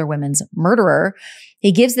and other women's murderer.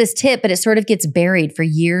 He gives this tip, but it sort of gets buried for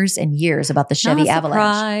years and years about the Chevy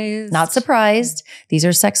Avalanche. Not surprised. These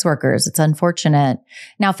are sex workers. It's unfortunate.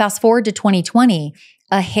 Now, fast forward to 2020,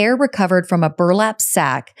 a hair recovered from a burlap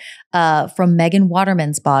sack from Megan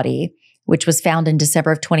Waterman's body, which was found in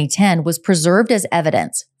December of 2010, was preserved as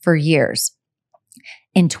evidence for years.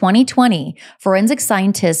 In 2020, forensic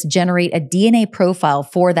scientists generate a DNA profile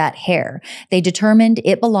for that hair. They determined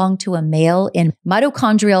it belonged to a male in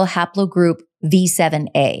mitochondrial haplogroup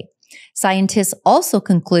V7A. Scientists also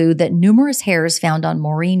conclude that numerous hairs found on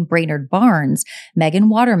Maureen Brainerd Barnes, Megan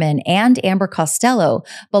Waterman, and Amber Costello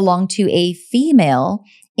belong to a female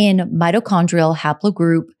in mitochondrial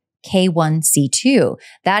haplogroup K1C2.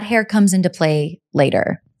 That hair comes into play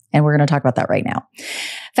later, and we're going to talk about that right now.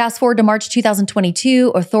 Fast forward to March 2022,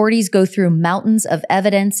 authorities go through mountains of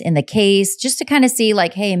evidence in the case just to kind of see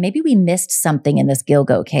like, hey, maybe we missed something in this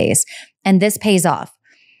Gilgo case, and this pays off.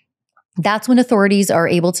 That's when authorities are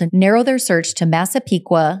able to narrow their search to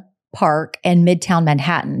Massapequa Park and Midtown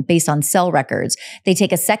Manhattan based on cell records. They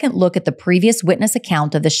take a second look at the previous witness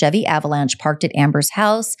account of the Chevy Avalanche parked at Amber's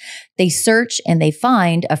house. They search and they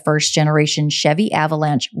find a first-generation Chevy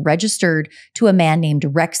Avalanche registered to a man named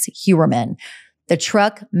Rex Heuermann. The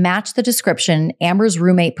truck matched the description Amber's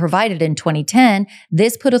roommate provided in 2010.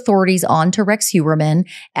 This put authorities on to Rex Heuermann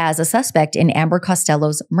as a suspect in Amber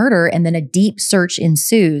Costello's murder, and then a deep search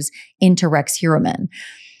ensues into Rex Heuermann.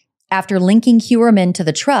 After linking Heuermann to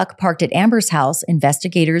the truck parked at Amber's house,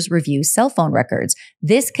 investigators review cell phone records.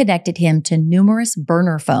 This connected him to numerous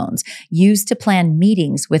burner phones used to plan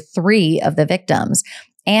meetings with 3 of the victims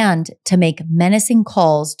and to make menacing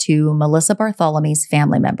calls to Melissa Bartholomew's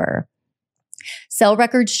family member. Cell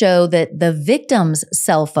records show that the victims'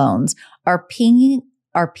 cell phones are pinging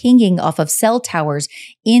off of cell towers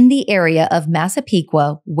in the area of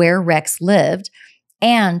Massapequa, where Rex lived,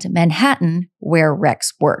 and Manhattan, where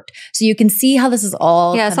Rex worked. So you can see how this is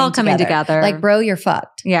all it's all coming together. Like, bro, you're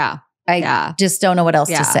fucked. Yeah. I just don't know what else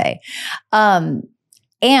to say. And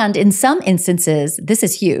in some instances, this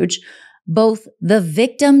is huge, both the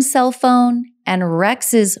victim's cell phone and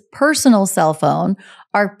Rex's personal cell phone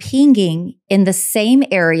are pinging in the same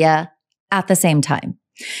area at the same time.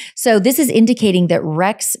 So this is indicating that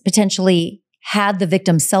Rex potentially had the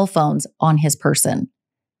victim's cell phones on his person.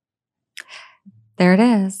 There it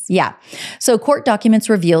is. Yeah. So court documents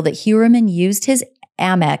reveal that Heuermann used his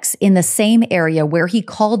Amex in the same area where he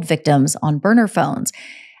called victims on burner phones.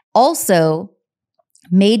 Also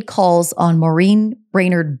made calls on Maureen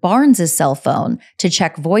Brainerd Barnes' cell phone to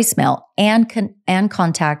check voicemail and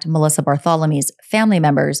contact Melissa Bartholomew's family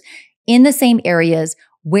members in the same areas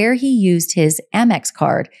where he used his Amex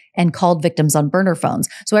card and called victims on burner phones.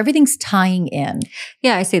 So everything's tying in.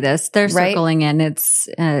 Yeah, I see this. They're circling in. It's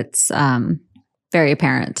very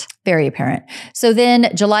apparent. Very apparent. So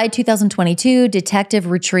then July 2022, a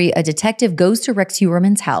detective goes to Rex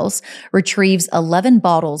Heuermann's house, retrieves 11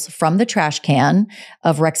 bottles from the trash can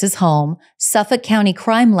of Rex's home. Suffolk County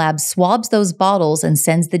Crime Lab swabs those bottles and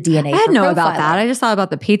sends the DNA. I didn't know about that. I just thought about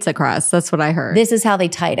the pizza crust. That's what I heard. This is how they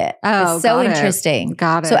tied it. Oh, it's so interesting.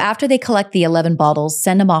 Got it. So after they collect the 11 bottles,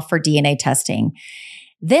 send them off for DNA testing.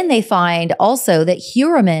 Then they find also that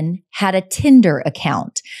Heuermann had a Tinder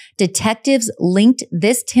account. Detectives linked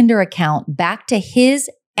this Tinder account back to his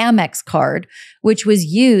Amex card, which was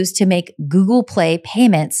used to make Google Play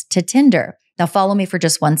payments to Tinder. Now follow me for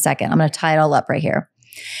just 1 second. I'm going to tie it all up right here.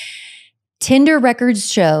 Tinder records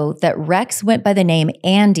show that Rex went by the name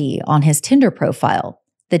Andy on his Tinder profile.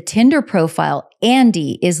 The Tinder profile,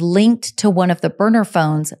 Andy, is linked to one of the burner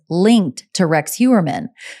phones linked to Rex Heuermann.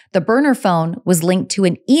 The burner phone was linked to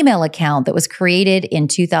an email account that was created in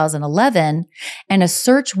 2011, and a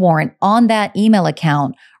search warrant on that email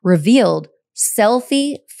account revealed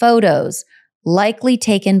selfie photos likely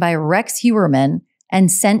taken by Rex Heuermann and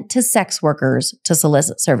sent to sex workers to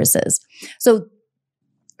solicit services. So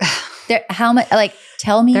how much,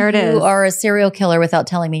 tell me you are a serial killer without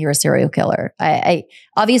telling me you're a serial killer. I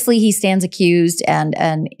obviously he stands accused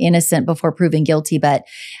and innocent before proven guilty, but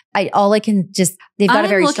they've got a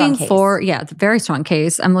very strong case. It's a very strong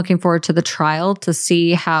case. I'm looking forward to the trial to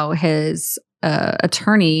see how his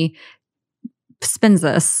attorney spins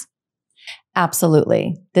this.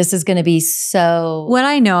 Absolutely. This is going to be so... What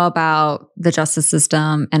I know about the justice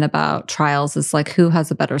system and about trials is like, who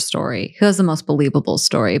has a better story? Who has the most believable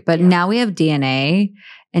story? But now we have DNA,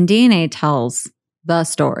 and DNA tells the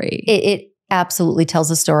story. It absolutely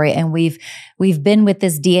tells a story. And we've been with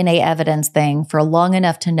this DNA evidence thing for long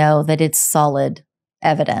enough to know that it's solid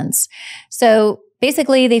evidence. So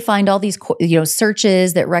basically, they find all these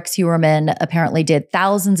searches that Rex Heuermann apparently did,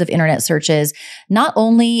 thousands of internet searches. Not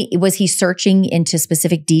only was he searching into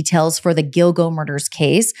specific details for the Gilgo Murders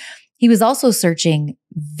case, he was also searching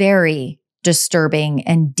very disturbing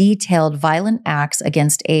and detailed violent acts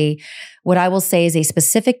against what I will say is a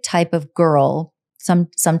specific type of girl,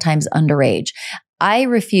 sometimes underage. I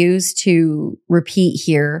refuse to repeat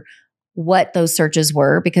here what those searches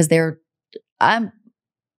were because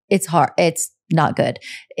it's hard. It's not good.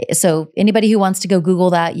 So anybody who wants to go Google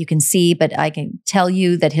that, you can see, but I can tell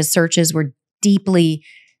you that his searches were deeply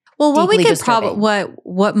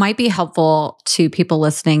what might be helpful to people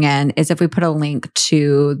listening in is if we put a link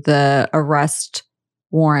to the arrest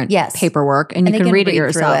warrant paperwork, and you they can read it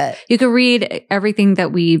yourself. You can read everything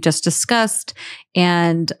that we've just discussed,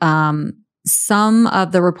 and some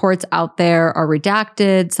of the reports out there are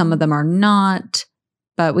redacted, some of them are not,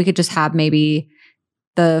 but we could just have maybe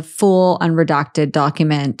the full unredacted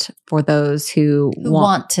document for those who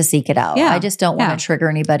want to seek it out. I just don't want to trigger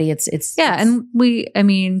anybody. It's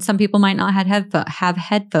and some people might not have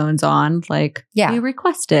headphones on, like we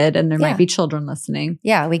requested, and there might be children listening.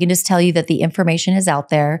 Yeah, we can just tell you that the information is out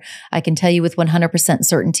there. I can tell you with 100%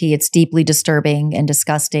 certainty it's deeply disturbing and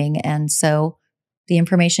disgusting, and so the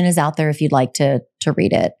information is out there if you'd like to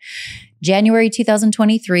read it. January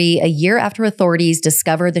 2023, a year after authorities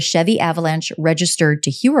discover the Chevy Avalanche registered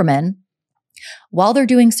to Heuermann, while they're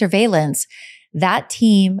doing surveillance, that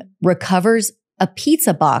team recovers a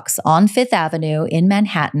pizza box on Fifth Avenue in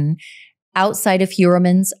Manhattan outside of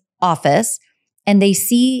Heuermann's office, and they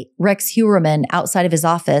see Rex Heuermann outside of his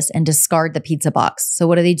office and discard the pizza box. So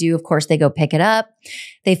what do? Of course, they go pick it up.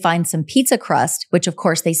 They find some pizza crust, which of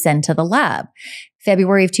course they send to the lab.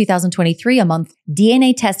 February of 2023, a month,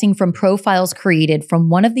 DNA testing from profiles created from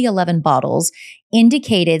one of the 11 bottles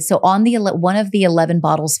indicated, so on the one of the 11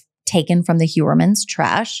 bottles taken from the Heuermann's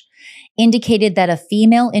trash, indicated that a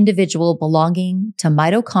female individual belonging to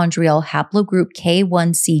mitochondrial haplogroup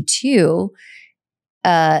K1C2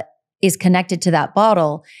 is connected to that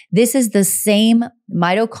bottle. This is the same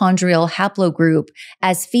mitochondrial haplogroup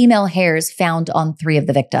as female hairs found on 3 of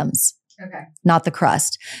the victims. Okay. Not the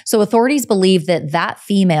crust. So authorities believe that that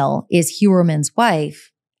female is Heuermann's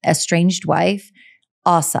wife, estranged wife,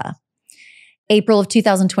 Asa. April of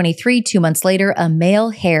 2023, 2 months later, a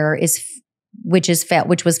male hair which was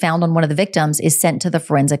found on one of the victims is sent to the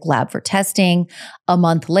forensic lab for testing. A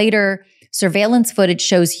month later, surveillance footage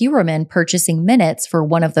shows Heuermann purchasing minutes for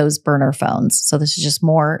one of those burner phones. So this is just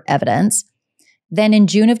more evidence. Then in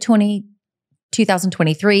June of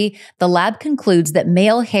 2023, the lab concludes that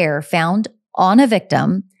male hair found on a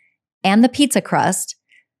victim and the pizza crust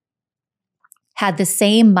had the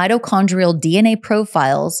same mitochondrial DNA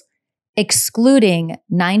profiles, excluding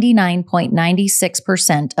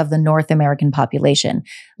 99.96% of the North American population.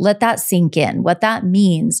 Let that sink in. What that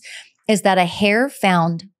means is that a hair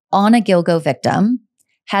found on a Gilgo victim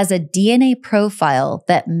has a DNA profile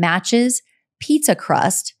that matches pizza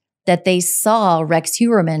crust that they saw Rex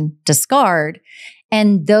Heuermann discard.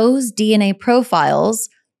 And those two DNA profiles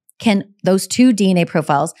can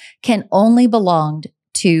only belong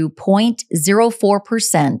to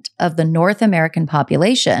 0.04% of the North American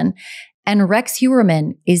population. And Rex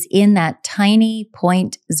Heuermann is in that tiny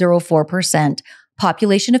 0.04%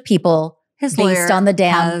 population of people based on the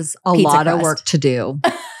damn has a lot of work to do.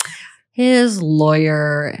 His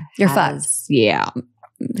lawyer You're fucked. Yeah.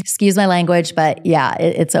 Excuse my language, but yeah,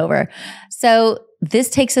 it's over. So this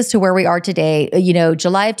takes us to where we are today.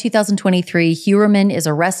 July of 2023, Heuermann is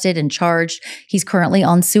arrested and charged. He's currently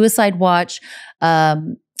on suicide watch.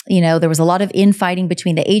 There was a lot of infighting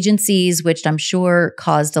between the agencies, which I'm sure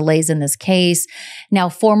caused delays in this case. Now,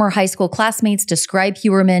 former high school classmates describe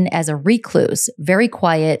Heuermann as a recluse, very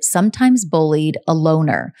quiet, sometimes bullied, a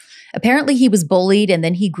loner. Apparently, he was bullied and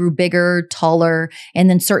then he grew bigger, taller, and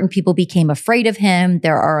then certain people became afraid of him.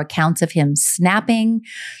 There are accounts of him snapping.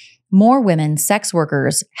 More women, sex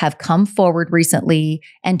workers, have come forward recently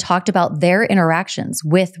and talked about their interactions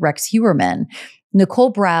with Rex Heuermann. Nicole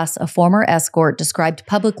Brass, a former escort, described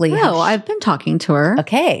publicly. Oh, I've been talking to her.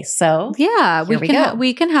 Okay, so yeah,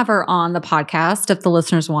 we can have her on the podcast if the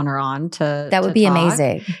listeners want her on to. That would be talk.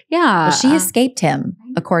 Amazing. Yeah, well, she escaped him,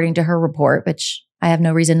 according to her report, which I have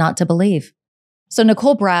no reason not to believe. So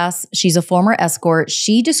Nicole Brass, she's a former escort.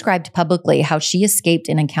 She described publicly how she escaped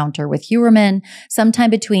an encounter with Heuermann sometime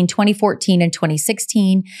between 2014 and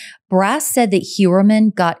 2016. Brass said that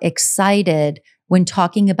Heuermann got excited when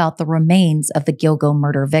talking about the remains of the Gilgo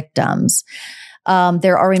murder victims.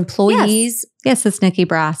 There are employees. Yes, it's Nikki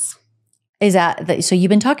Brass. Is that so? You've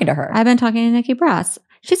been talking to her? I've been talking to Nikki Brass.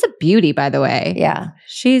 She's a beauty, by the way. Yeah,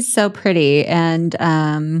 she's so pretty, and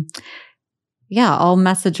I'll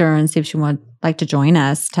message her and see if she would like to join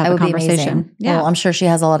us to have a conversation. Yeah, well, I'm sure she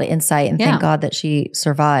has a lot of insight, and thank God that she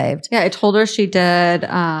survived. Yeah, I told her she did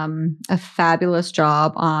a fabulous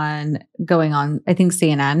job on going on, I think,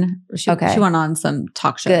 CNN. She went on some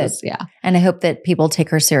talk shows. Good. Yeah. And I hope that people take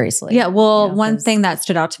her seriously. Yeah. Well, one thing that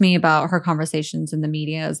stood out to me about her conversations in the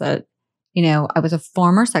media is that, I was a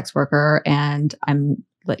former sex worker and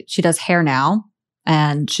she does hair now,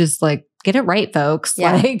 and she's like, get it right, folks.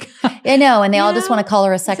 Yeah. I know. And they all just want to call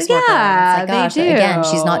her a sex worker. Yeah, it's like, gosh, again,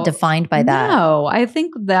 she's not defined by that. No, I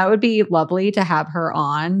think that would be lovely to have her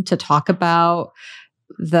on to talk about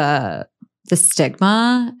the the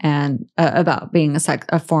stigma and about being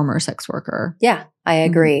a former sex worker. Yeah, I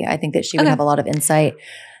agree. I think that she would Okay. have a lot of insight.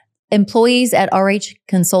 Employees at RH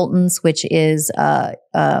Consultants, which is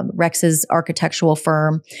Rex's architectural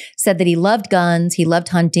firm, said that he loved guns, he loved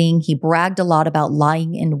hunting, he bragged a lot about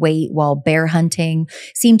lying in wait while bear hunting,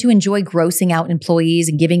 seemed to enjoy grossing out employees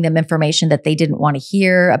and giving them information that they didn't want to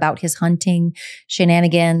hear about his hunting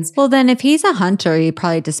shenanigans. Well, then if he's a hunter, he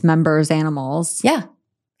probably dismembers animals. Yeah,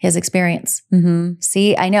 his experience. Mm-hmm.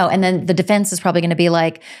 See, I know. And then the defense is probably going to be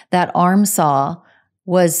like, that arm saw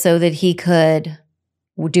was so that he could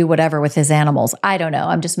do whatever with his animals. I don't know.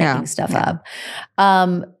 I'm just making stuff up.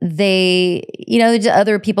 Other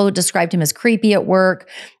people described him as creepy at work.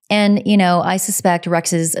 And, I suspect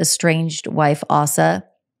Rex's estranged wife, Asa,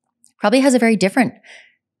 probably has a very different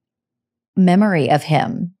memory of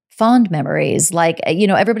him, fond memories. Like,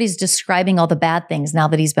 everybody's describing all the bad things now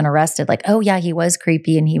that he's been arrested. Like, oh yeah, he was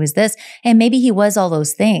creepy and he was this. And maybe he was all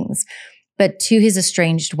those things. But to his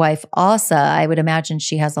estranged wife, Asa, I would imagine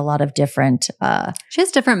she has a lot of different. She has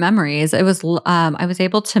different memories. I was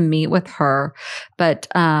able to meet with her, but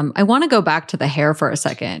I want to go back to the hair for a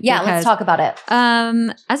second. Yeah, let's talk about it.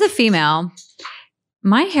 As a female,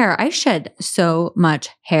 my hair, I shed so much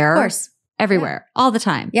hair. Of course. Everywhere, all the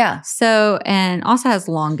time. Yeah. So, and Asa has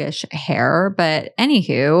longish hair, but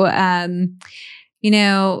anywho,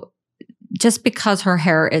 just because her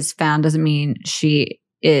hair is found doesn't mean she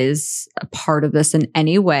is a part of this in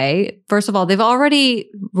any way. First of all, they've already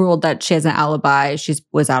ruled that she has an alibi. She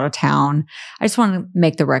was out of town. I just want to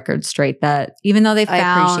make the record straight that even though they I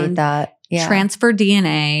appreciate found that. Yeah. transfer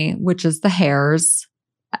DNA, which is the hairs,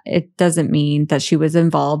 it doesn't mean that she was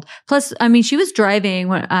involved. Plus, I mean, she was driving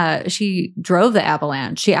when she drove the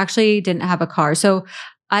avalanche. She actually didn't have a car. So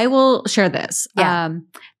I will share this. Yeah.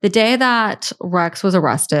 The day that Rex was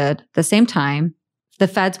arrested, the same time, the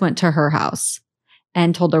feds went to her house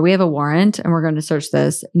and told her, we have a warrant and we're going to search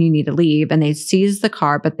this and you need to leave. And they seized the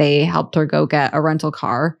car, but they helped her go get a rental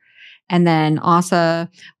car. And then Asa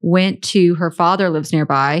went to her father, lives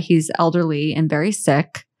nearby. He's elderly and very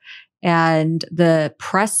sick. And the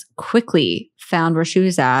press quickly found where she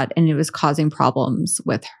was at and it was causing problems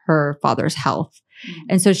with her father's health. Mm-hmm.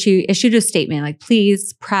 And so she issued a statement like,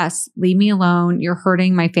 please, press, leave me alone. You're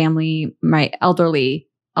hurting my family, my elderly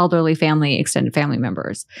family, extended family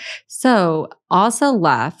members. So Asa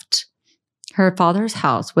left her father's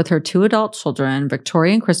house with her 2 adult children,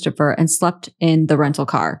 Victoria and Christopher, and slept in the rental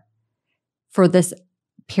car for this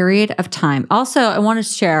period of time. Also, I want to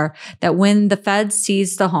share that when the feds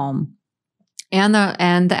seized the home and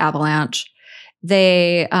the avalanche,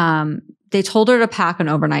 they told her to pack an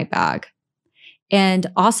overnight bag. And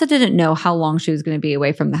Asa didn't know how long she was going to be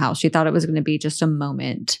away from the house. She thought it was going to be just a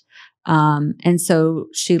moment. And so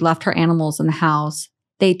she left her animals in the house.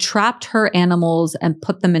 They trapped her animals and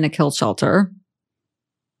put them in a kill shelter.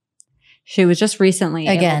 She was just recently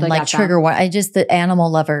again, like trigger warning. The animal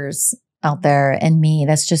lovers out there and me,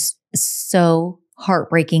 that's just so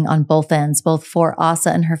heartbreaking on both ends, both for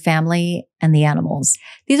Asa and her family and the animals.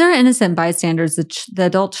 These are innocent bystanders. The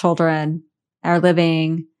adult children are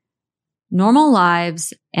living normal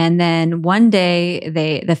lives. And then one day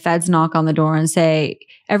the feds knock on the door and say,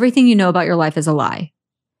 everything you know about your life is a lie.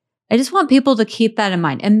 I just want people to keep that in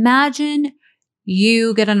mind. Imagine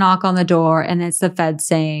you get a knock on the door and it's the feds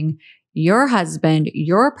saying, your husband,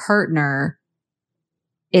 your partner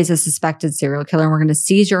is a suspected serial killer and we're going to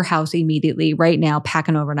seize your house immediately right now, pack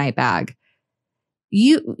an overnight bag.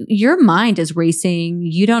 Your mind is racing.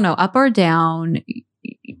 You don't know up or down.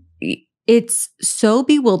 It's so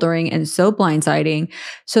bewildering and so blindsiding.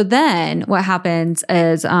 So then what happens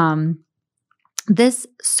is this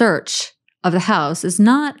search of the house is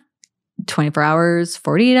not 24 hours,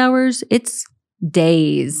 48 hours. It's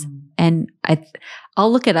days. And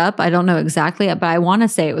I'll look it up. I don't know exactly, but I want to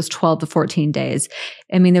say it was 12 to 14 days.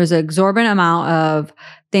 I mean, there's an exorbitant amount of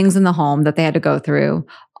things in the home that they had to go through.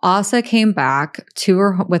 Asa came back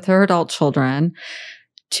with her adult children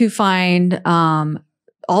to find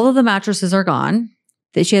all of the mattresses are gone.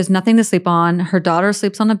 That she has nothing to sleep on. Her daughter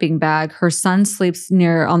sleeps on a beanbag. Her son sleeps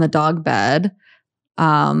on the dog bed.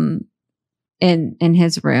 In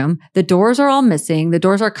his room. The doors are all missing. The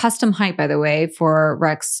doors are custom height, by the way, for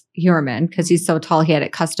Rex Heuermann, because he's so tall, he had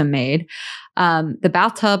it custom made. The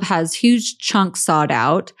bathtub has huge chunks sawed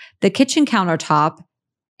out. The kitchen countertop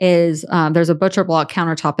is, there's a butcher block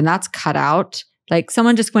countertop and that's cut out. Like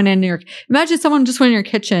imagine someone just went in your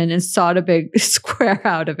kitchen and sawed a big square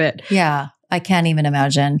out of it. Yeah. I can't even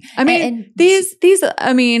imagine. I mean, and these,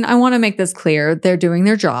 I mean, I want to make this clear. They're doing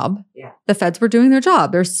their job. Yeah. The feds were doing their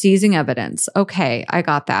job. They're seizing evidence. Okay. I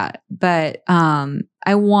got that. But,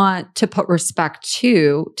 I want to put respect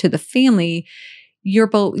to the family.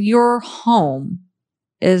 Your home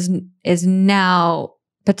is now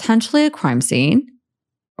potentially a crime scene,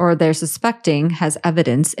 or they're suspecting has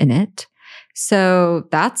evidence in it. So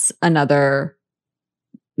that's another,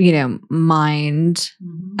 mind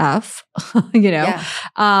F, Yeah.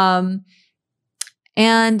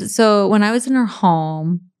 And so when I was in her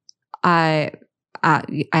home, I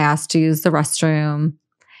asked to use the restroom,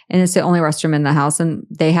 and it's the only restroom in the house. And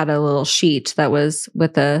they had a little sheet that was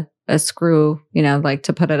with a screw, like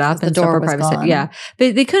to put it up, the and door for was privacy. gone. Yeah.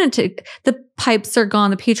 They couldn't take, the pipes are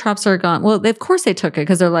gone. The P-traps are gone. Well, of course they took it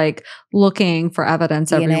because they're like looking for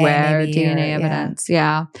evidence DNA everywhere. maybe, DNA or- evidence.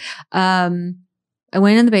 Yeah. I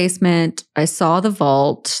went in the basement. I saw the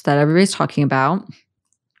vault that everybody's talking about,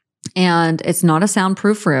 and it's not a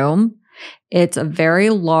soundproof room. It's a very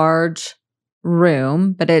large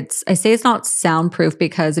room, but I say it's not soundproof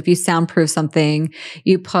because if you soundproof something,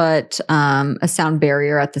 you put a sound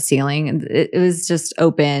barrier at the ceiling, and it was just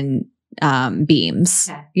open beams.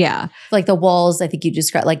 Okay. Yeah. Like the walls, I think you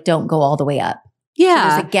described, like don't go all the way up. Yeah.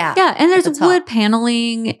 So there's a gap. Yeah. And at there's the top. wood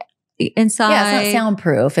paneling inside. Yeah, it's not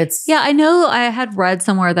soundproof. It's Yeah, I know I had read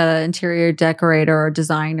somewhere that an interior decorator or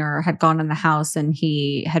designer had gone in the house and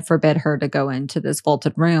he had forbid her to go into this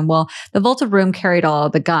vaulted room. Well, the vaulted room carried all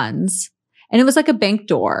of the guns, and it was like a bank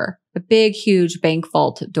door, a big, huge bank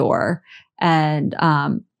vault door. And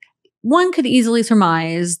one could easily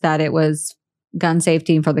surmise that it was gun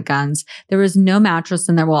safety for the guns. There was no mattress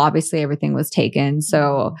in there. Well, obviously everything was taken.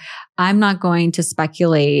 So I'm not going to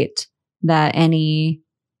speculate that any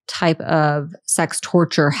type of sex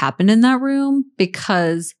torture happened in that room,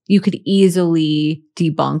 because you could easily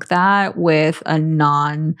debunk that with a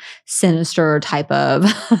non-sinister type of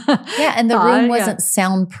yeah, and the thought. room wasn't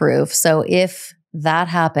soundproof. So if that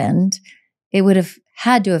happened, it would have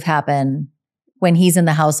had to have happened when he's in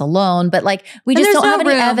the house alone. But like, we And just there's don't have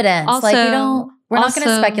no any room. evidence. Also- Like we're not going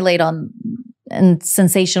to also- speculate on and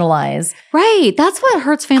sensationalize. Right. That's what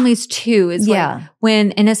hurts families too, is Yeah. like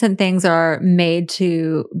when innocent things are made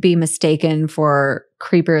to be mistaken for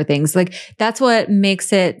creepier things. Like that's what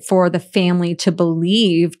makes it for the family to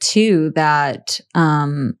believe too that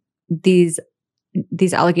these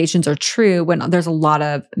allegations are true when there's a lot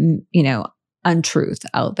of, untruth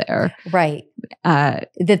out there. Right.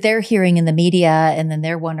 That they're hearing in the media, and then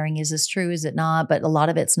they're wondering, is this true? Is it not? But a lot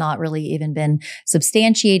of it's not really even been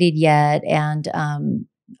substantiated yet. And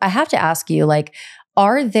I have to ask you, like,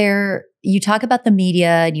 you talk about the media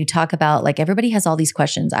and you talk about like everybody has all these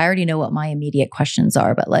questions. I already know what my immediate questions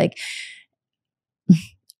are, but like,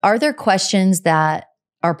 are there questions that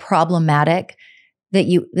are problematic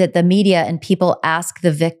that the media and people ask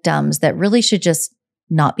the victims that really should just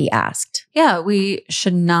not be asked? Yeah, we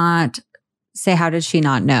should not say, how did she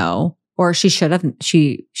not know? Or she should have,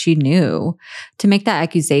 she knew. To make that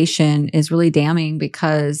accusation is really damning,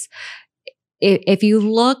 because if you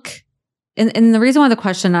look, and the reason why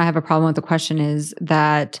I have a problem with the question is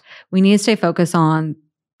that we need to stay focused on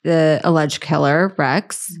the alleged killer,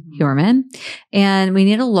 Rex Heuermann, and we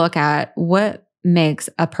need to look at what makes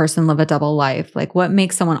a person live a double life. Like what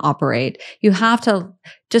makes someone operate. You have to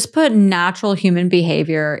just put natural human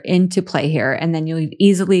behavior into play here, and then you'll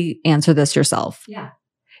easily answer this yourself. Yeah.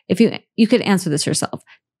 If you could answer this yourself.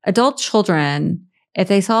 Adult children, if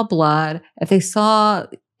they saw blood, if they saw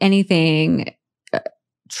anything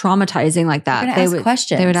traumatizing like that, they would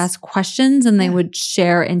ask questions, and they would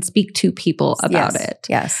share and speak to people about it.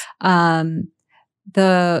 Yes.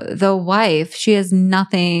 The wife, she has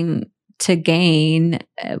nothing to gain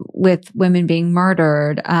with women being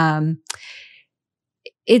murdered.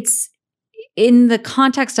 It's in the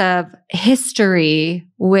context of history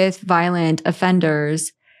with violent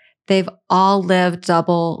offenders. They've all lived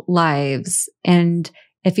double lives. And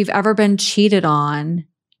if you've ever been cheated on,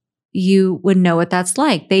 you would know what that's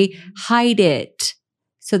like. They hide it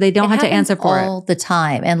so they don't have to answer for it all the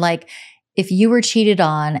time. And like, if you were cheated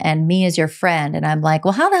on and me as your friend, and I'm like,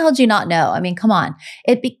 well, how the hell did you not know? I mean, come on.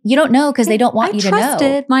 You don't know because they don't want you to know. I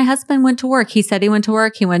trusted. My husband went to work. He said he went to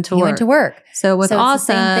work. He went to work. So with Asa, it's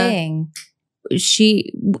the same thing.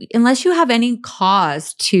 Unless you have any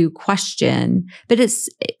cause to question, but it's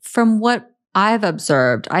from what I've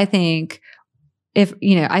observed, I think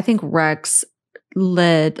Rex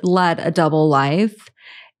led a double life.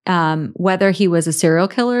 Whether he was a serial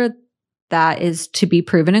killer, that is to be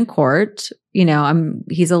proven in court.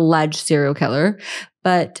 He's alleged serial killer,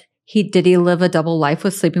 but did he live a double life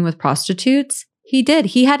with sleeping with prostitutes? He did.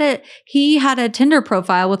 He had a Tinder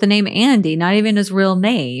profile with the name Andy, not even his real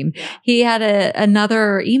name. Yeah. He had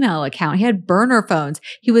another email account. He had burner phones.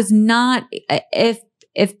 He was not,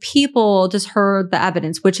 if people just heard the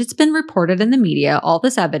evidence, which it's been reported in the media, all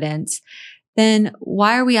this evidence, then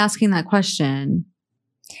why are we asking that question?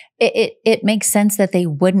 It makes sense that they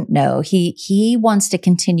wouldn't know. He wants to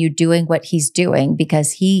continue doing what he's doing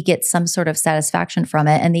because he gets some sort of satisfaction from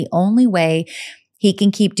it. And the only way he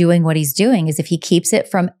can keep doing what he's doing is if he keeps it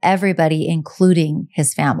from everybody, including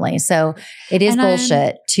his family. So it is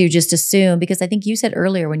bullshit to just assume, because I think you said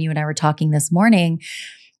earlier when you and I were talking this morning,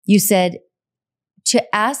 you said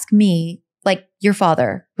to ask me, like your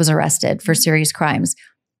father was arrested for serious crimes.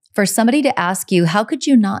 For somebody to ask you, how could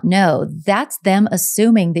you not know? That's them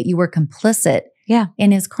assuming that you were complicit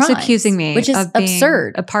in his crimes. It's accusing me, which is of being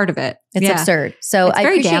absurd. A part of it. It's absurd. So it's I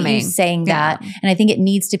very appreciate damning. You saying that. And I think it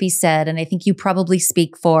needs to be said. And I think you probably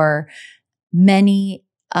speak for many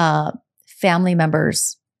family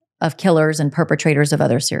members of killers and perpetrators of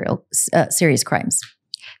other serious crimes.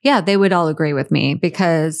 Yeah, they would all agree with me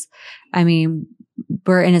because, I mean,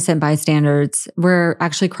 we're innocent bystanders. We're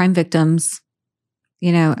actually crime victims.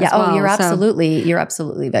 As well. You're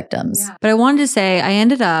absolutely victims. Yeah. But I wanted to say, I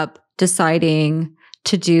ended up deciding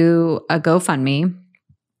to do a GoFundMe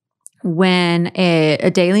when a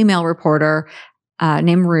Daily Mail reporter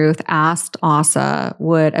named Ruth asked Asa,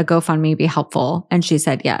 would a GoFundMe be helpful? And she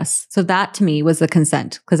said yes. So that to me was the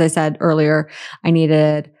consent, because I said earlier I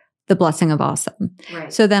needed the blessing of Asa.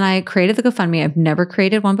 Right. So then I created the GoFundMe. I've never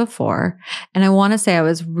created one before. And I want to say I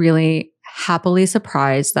was really happily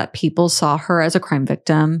surprised that people saw her as a crime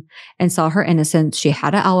victim and saw her innocence. She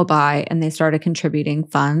had an alibi, and they started contributing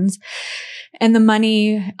funds. And the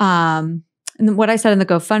money, and what I said in the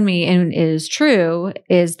GoFundMe and is true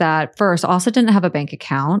is that first, Asa didn't have a bank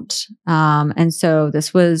account. And so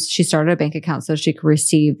she started a bank account so she could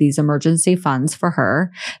receive these emergency funds for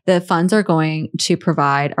her. The funds are going to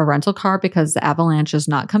provide a rental car because the avalanche is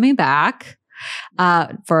not coming back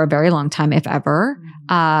for a very long time, if ever.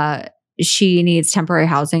 She needs temporary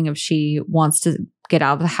housing if she wants to get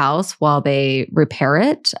out of the house while they repair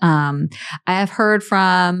it. I have heard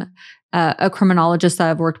from a criminologist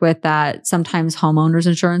that I've worked with that sometimes homeowners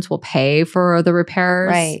insurance will pay for the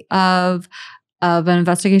repairs of an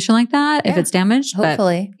investigation like that if it's damaged.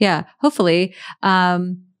 Hopefully. Hopefully.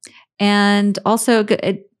 And also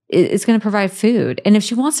it's going to provide food. And if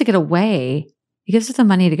she wants to get away, it gives her the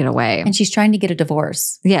money to get away. And she's trying to get a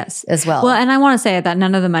divorce. Yes. As well. Well, and I want to say that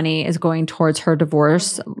none of the money is going towards her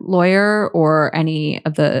divorce lawyer or any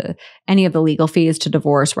of the legal fees to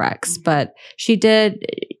divorce Rex. But she did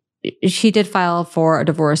file for a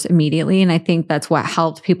divorce immediately. And I think that's what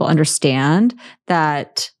helped people understand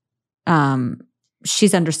that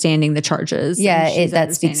she's understanding the charges. Yeah,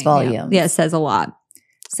 that speaks volumes. Yeah, it says a lot.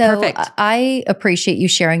 So perfect. I appreciate you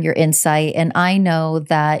sharing your insight. And I know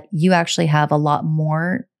that you actually have a lot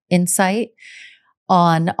more insight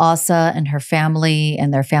on Asa and her family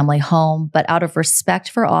and their family home. But out of respect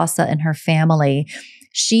for Asa and her family,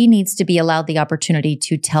 she needs to be allowed the opportunity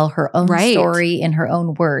to tell her own story in her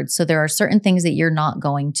own words. So there are certain things that you're not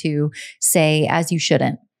going to say, as you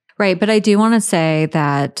shouldn't. Right. But I do want to say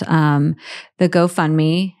that the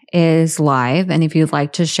GoFundMe is live. And if you'd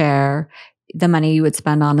like to share the money you would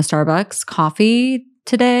spend on a Starbucks coffee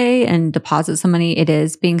today and deposit some money, it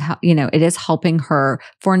is it is helping her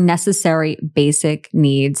for necessary basic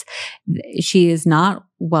needs. She is not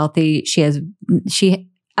wealthy. She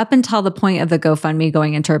up until the point of the GoFundMe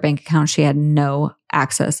going into her bank account, she had no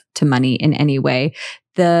access to money in any way.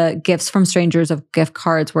 The gifts from strangers of gift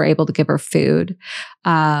cards were able to give her food.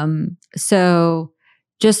 So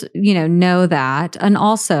just, know that. And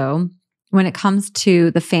also, when it comes to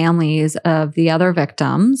the families of the other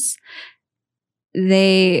victims,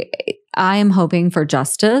 I am hoping for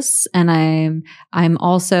justice, and I'm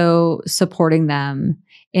also supporting them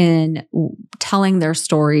in telling their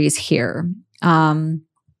stories here.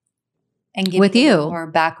 And give with you you more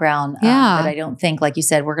background that I don't think, like you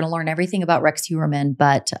said, we're going to learn everything about Rex Heuermann,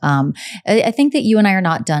 but I think that you and I are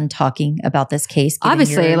not done talking about this case.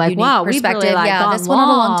 Obviously, wow, we've really this went on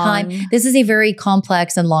a long time. This is a very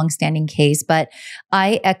complex and long-standing case, but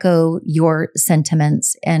I echo your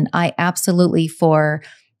sentiments, and I absolutely, for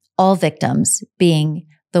all victims, being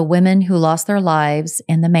the women who lost their lives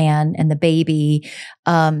and the man and the baby,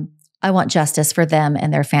 I want justice for them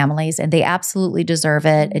and their families, and they absolutely deserve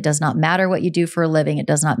it. It does not matter what you do for a living. It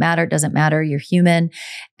does not matter. It doesn't matter. You're human.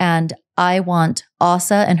 And I want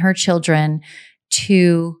Asa and her children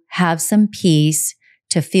to have some peace,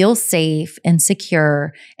 to feel safe and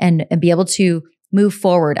secure, and be able to move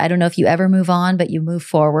forward. I don't know if you ever move on, but you move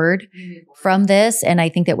forward from this. And I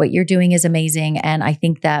think that what you're doing is amazing. And I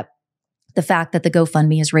think that the fact that the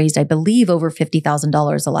GoFundMe has raised, I believe, over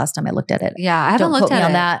 $50,000 the last time I looked at it. Yeah, I haven't looked at it.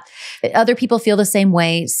 On that. Other people feel the same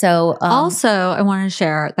way. So also, I want to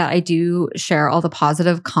share that I do share all the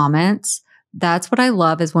positive comments. That's what I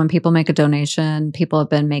love is when people make a donation, people have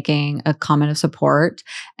been making a comment of support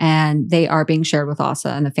and they are being shared with Asa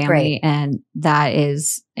and the family. Great. And that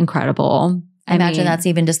is incredible. I imagine that's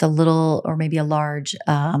even just a little or maybe a large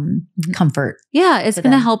comfort. Yeah, it's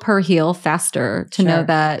going to help her heal faster to know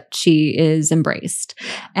that she is embraced.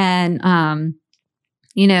 And,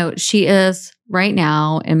 you know, she is right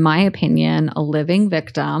now, in my opinion, a living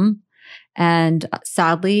victim. And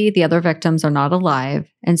sadly, the other victims are not alive.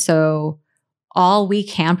 And so all we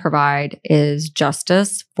can provide is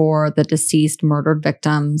justice for the deceased murdered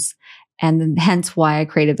victims. And hence why I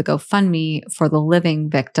created the GoFundMe for the living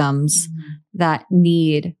victims that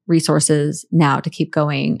need resources now to keep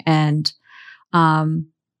going. And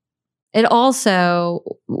it also,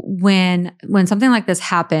 when something like this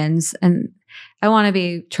happens, and I want to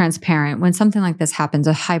be transparent, when something like this happens,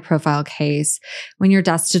 a high profile case, when you're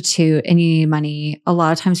destitute and you need money, a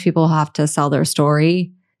lot of times people have to sell their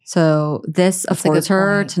story. So this affords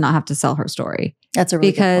her to not have to sell her story. That's a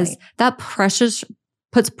really good point. That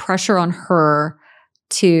puts pressure on her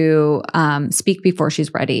to speak before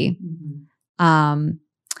she's ready. You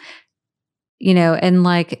know, and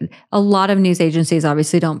like a lot of news agencies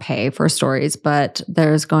obviously don't pay for stories, but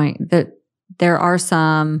there are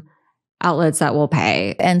some outlets that will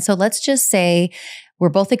pay. And so let's just say we're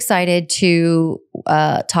both excited to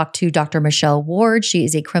talk to Dr. Michelle Ward. She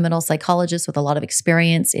is a criminal psychologist with a lot of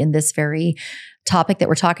experience in this very topic that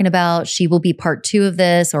we're talking about. She will be part 2 of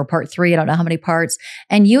this or part 3. I don't know how many parts.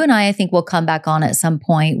 And you and I think we'll come back on at some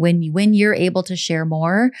point when you're able to share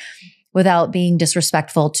more without being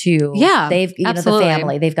disrespectful to the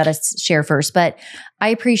family. They've got to share first. But I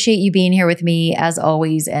appreciate you being here with me as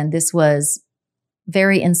always. And this was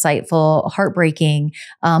very insightful, heartbreaking.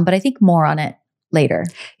 But I think more on it later.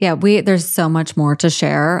 Yeah, there's so much more to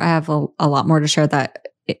share. I have a lot more to share that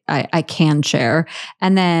I can share.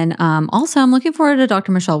 And then also I'm looking forward to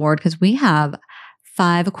Dr. Michelle Ward because we have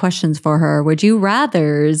 5 questions for her. Would you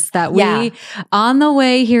rathers that we, on the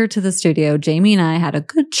way here to the studio, Jamie and I had a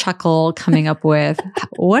good chuckle coming up with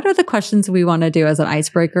what are the questions we want to do as an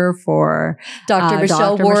icebreaker for Dr.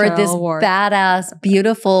 Michelle Ward, this badass,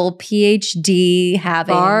 beautiful PhD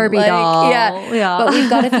having Barbie doll. Yeah. But we've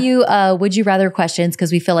got a few would you rather questions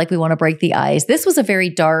because we feel like we want to break the ice. This was a very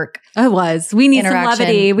dark It was. We need some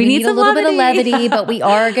levity. We need a little bit of levity, but we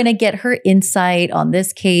are going to get her insight on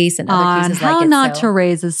this case and other cases how like it. Not to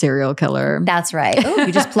raise a serial killer. That's right. Oh,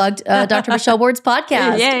 you just plugged Dr. Michelle Ward's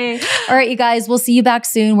podcast. Yay. All right, you guys, we'll see you back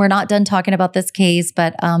soon. We're not done talking about this case,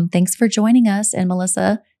 but thanks for joining us. And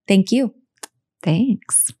Melissa, thank you.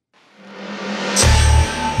 Thanks.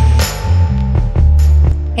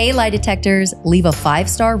 Hey, lie detectors, leave a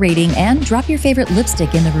 5-star rating and drop your favorite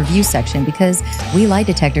lipstick in the review section because we lie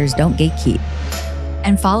detectors don't gatekeep.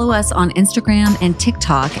 And follow us on Instagram and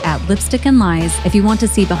TikTok at Lipstick and Lies if you want to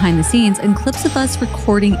see behind the scenes and clips of us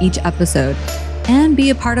recording each episode and be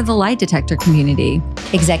a part of the lie detector community.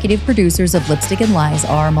 Executive producers of Lipstick and Lies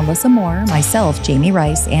are Melissa Moore, myself, Jami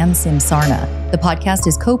Rice, and Sim Sarna. The podcast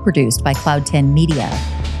is co-produced by Cloud 10 Media.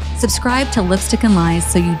 Subscribe to Lipstick and Lies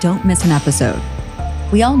so you don't miss an episode.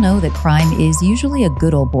 We all know that crime is usually a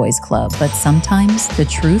good old boys club, but sometimes the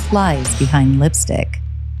truth lies behind lipstick.